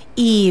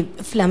 Y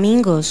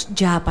flamingos,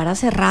 ya para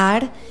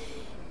cerrar,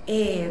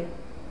 de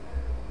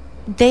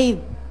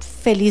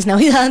feliz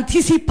Navidad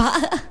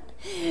anticipada,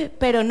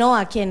 pero no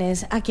a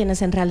quienes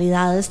en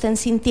realidad estén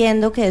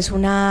sintiendo que es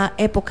una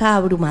época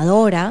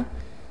abrumadora.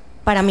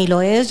 Para mí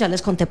lo es, ya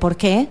les conté por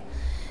qué.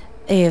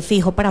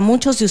 Fijo, para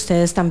muchos de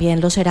ustedes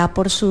también lo será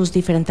por sus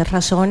diferentes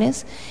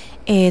razones.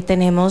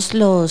 Tenemos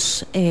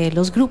los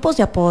grupos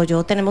de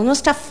apoyo, tenemos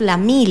nuestra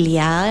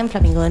familia en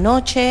Flamingo de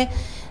Noche.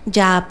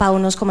 Ya Pau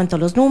nos comentó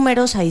los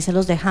números, ahí se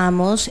los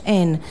dejamos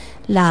en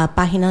la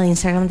página de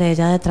Instagram de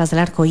ella, Detrás del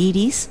Arco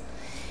Iris.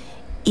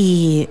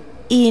 Y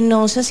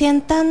no se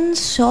sientan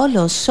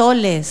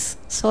solas.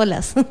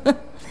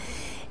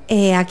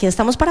 Aquí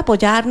estamos para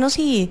apoyarnos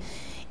y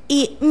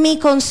mi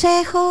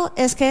consejo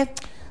es que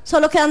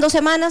solo quedan 2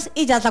 semanas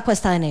y ya es la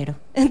cuesta de enero.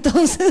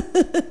 Entonces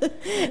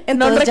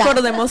no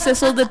recordemos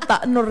esos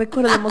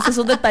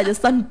detalles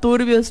tan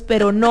turbios,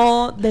 pero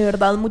no, de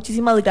verdad,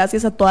 muchísimas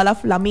gracias a toda la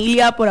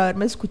familia por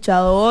haberme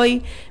escuchado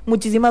hoy.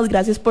 Muchísimas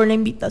gracias por la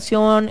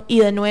invitación. Y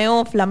de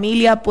nuevo,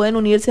 familia, pueden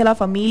unirse a la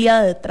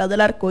familia de Detrás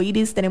del Arco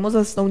Iris. Tenemos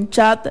hasta un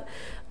chat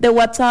de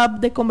WhatsApp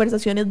de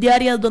conversaciones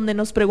diarias donde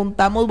nos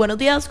preguntamos buenos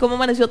días, ¿cómo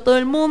amaneció todo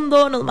el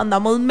mundo? Nos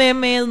mandamos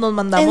memes, nos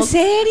mandamos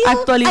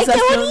actualizaciones.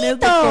 ¡Ay, qué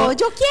bonito!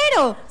 ¡Yo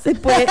quiero!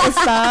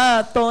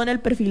 Está todo en el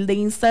perfil de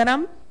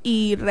Instagram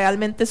y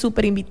realmente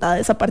súper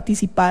invitadas a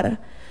participar.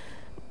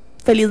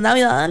 Feliz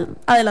Navidad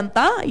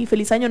adelantada y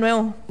feliz Año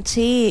Nuevo.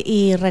 Sí,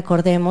 y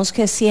recordemos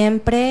que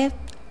siempre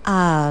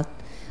a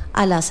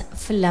las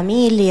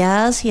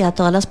familias y a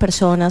todas las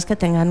personas que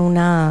tengan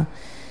una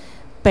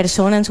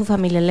persona en su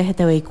familia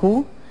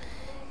LGTBIQ,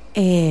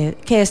 que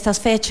estas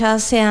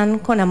fechas sean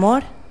con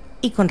amor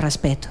y con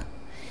respeto.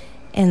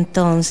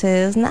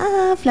 Entonces,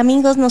 nada,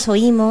 flamingos, nos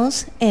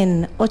oímos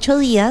en 8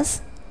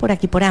 días por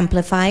aquí por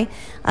Amplify.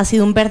 Ha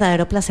sido un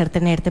verdadero placer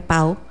tenerte,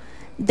 Pau.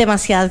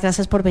 Demasiadas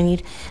gracias por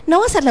venir. No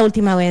va a ser la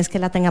última vez que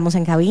la tengamos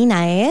en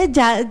cabina,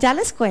 ya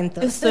les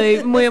cuento.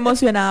 Estoy muy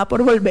emocionada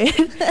por volver.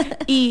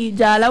 Y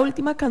ya la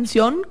última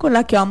canción con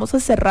la que vamos a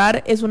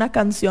cerrar es una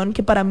canción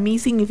que para mí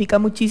significa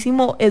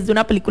muchísimo. Es de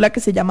una película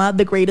que se llama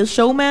The Greatest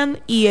Showman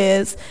y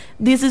es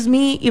This Is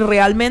Me, y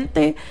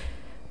realmente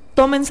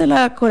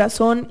tómensela a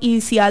corazón,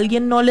 y si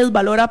alguien no les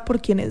valora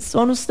por quienes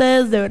son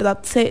ustedes, de verdad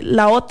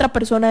la otra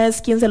persona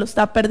es quien se lo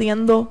está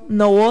perdiendo,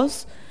 no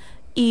vos.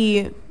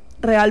 Y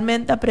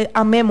realmente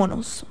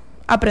amémonos,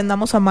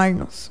 aprendamos a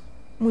amarnos.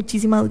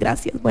 Muchísimas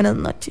gracias, buenas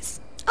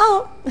noches.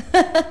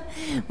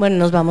 Bueno,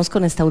 nos vamos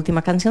con esta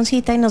última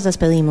cancioncita y nos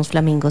despedimos,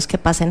 flamingos. Que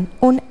pasen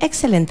un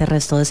excelente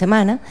resto de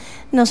semana.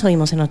 Nos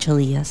oímos en 8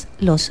 días.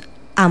 Los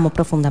amo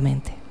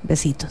profundamente.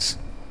 Besitos.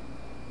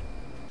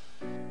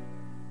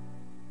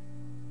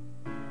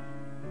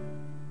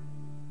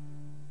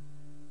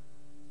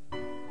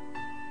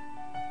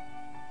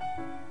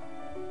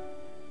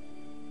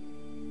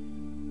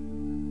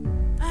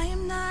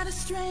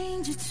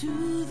 stranger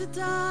to the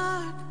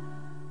dark.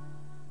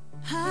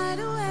 Hide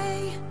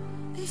away,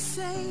 they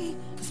say,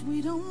 'cause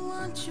we don't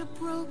want your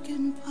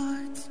broken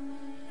parts.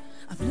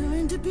 I've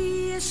learned to be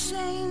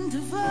ashamed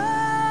of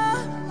all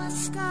my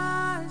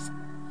scars.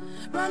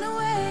 Run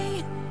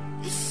away,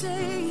 they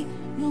say,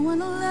 no one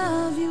will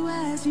love you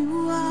as you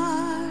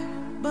are.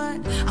 But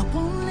I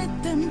won't let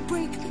them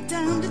break me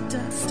down to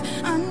dust.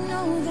 I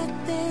know that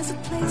there's a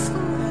place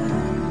for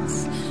us,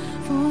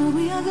 for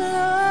we are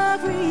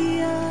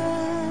glorious.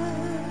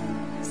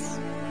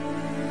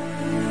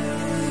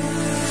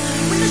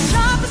 When the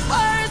sharpest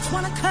words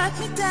wanna cut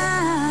me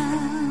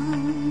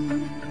down,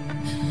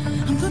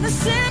 I'm gonna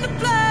send the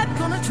blood,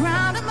 gonna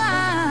drown them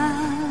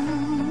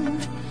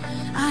out.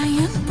 I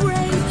am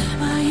brave,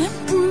 I am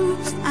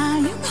bruised, I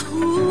am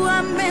who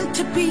I'm meant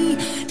to be.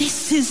 This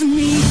is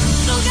me.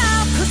 Look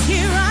out, 'cause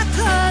here I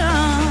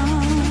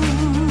come,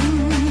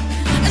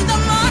 and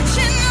I'm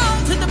marching on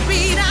to the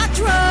beat I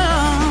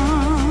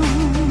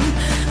drum.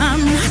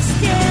 I'm not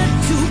scared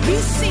to be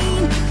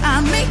seen, I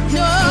make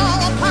no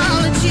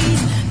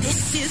apologies.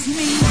 This is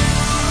me.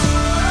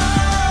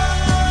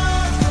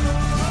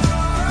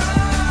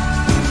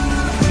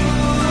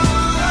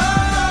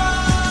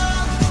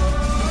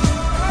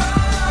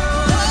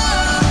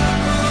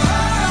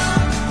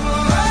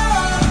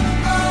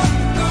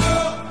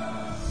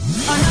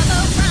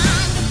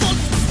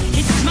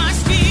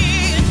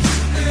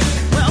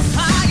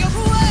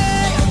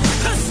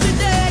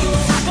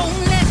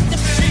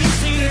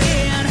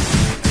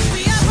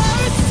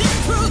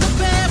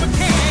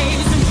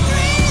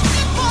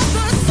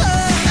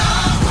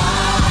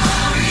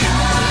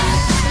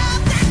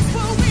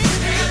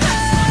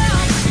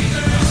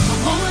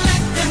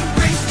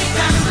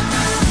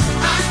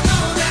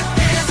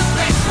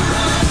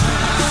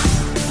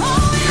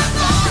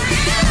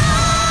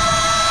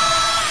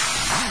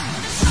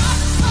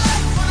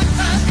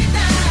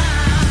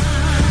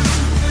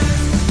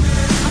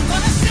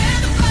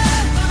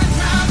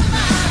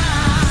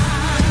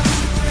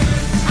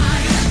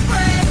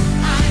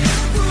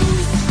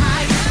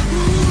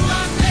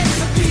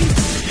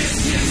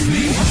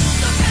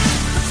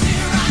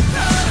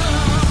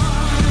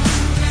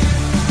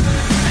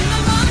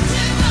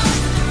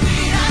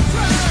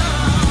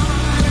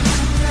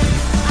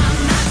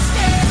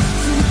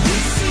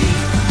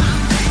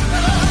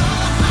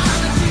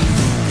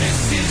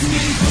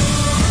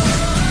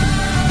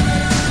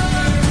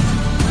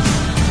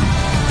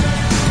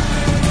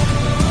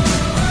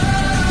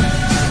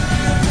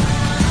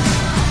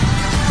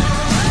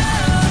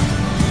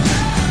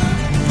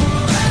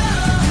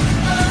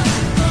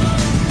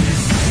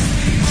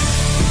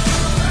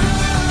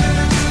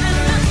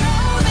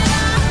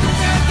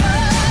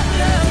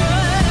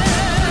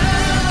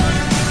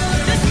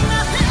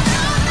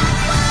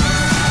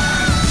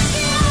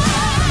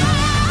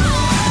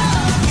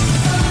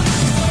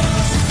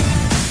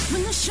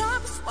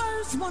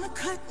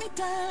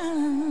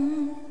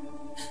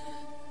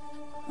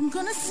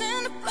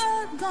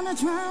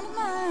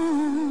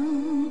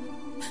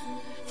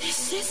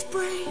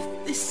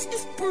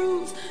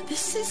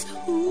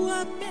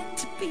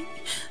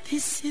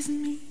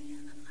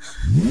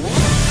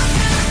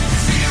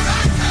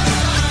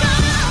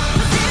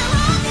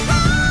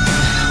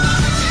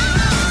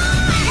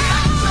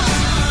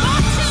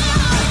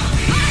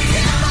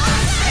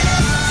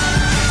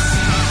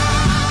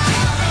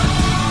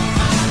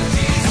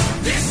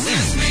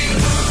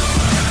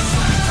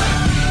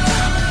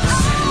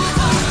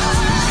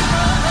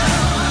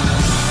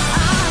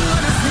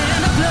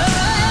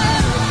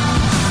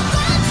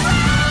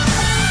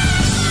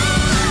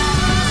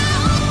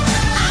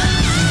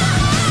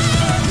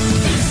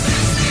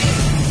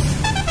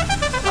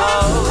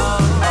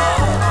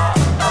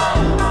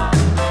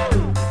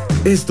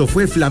 Esto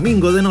fue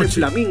Flamingo de Noche.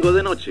 Flamingo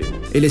de Noche.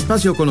 El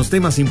espacio con los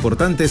temas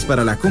importantes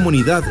para la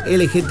comunidad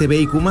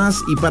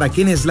LGTBIQ+, y para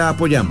quienes la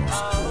apoyamos.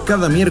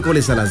 Cada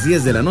miércoles a las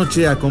 10 de la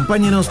noche,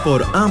 acompáñenos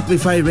por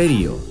Amplify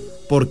Radio,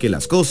 porque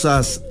las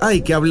cosas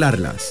hay que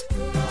hablarlas.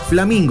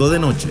 Flamingo de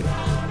Noche.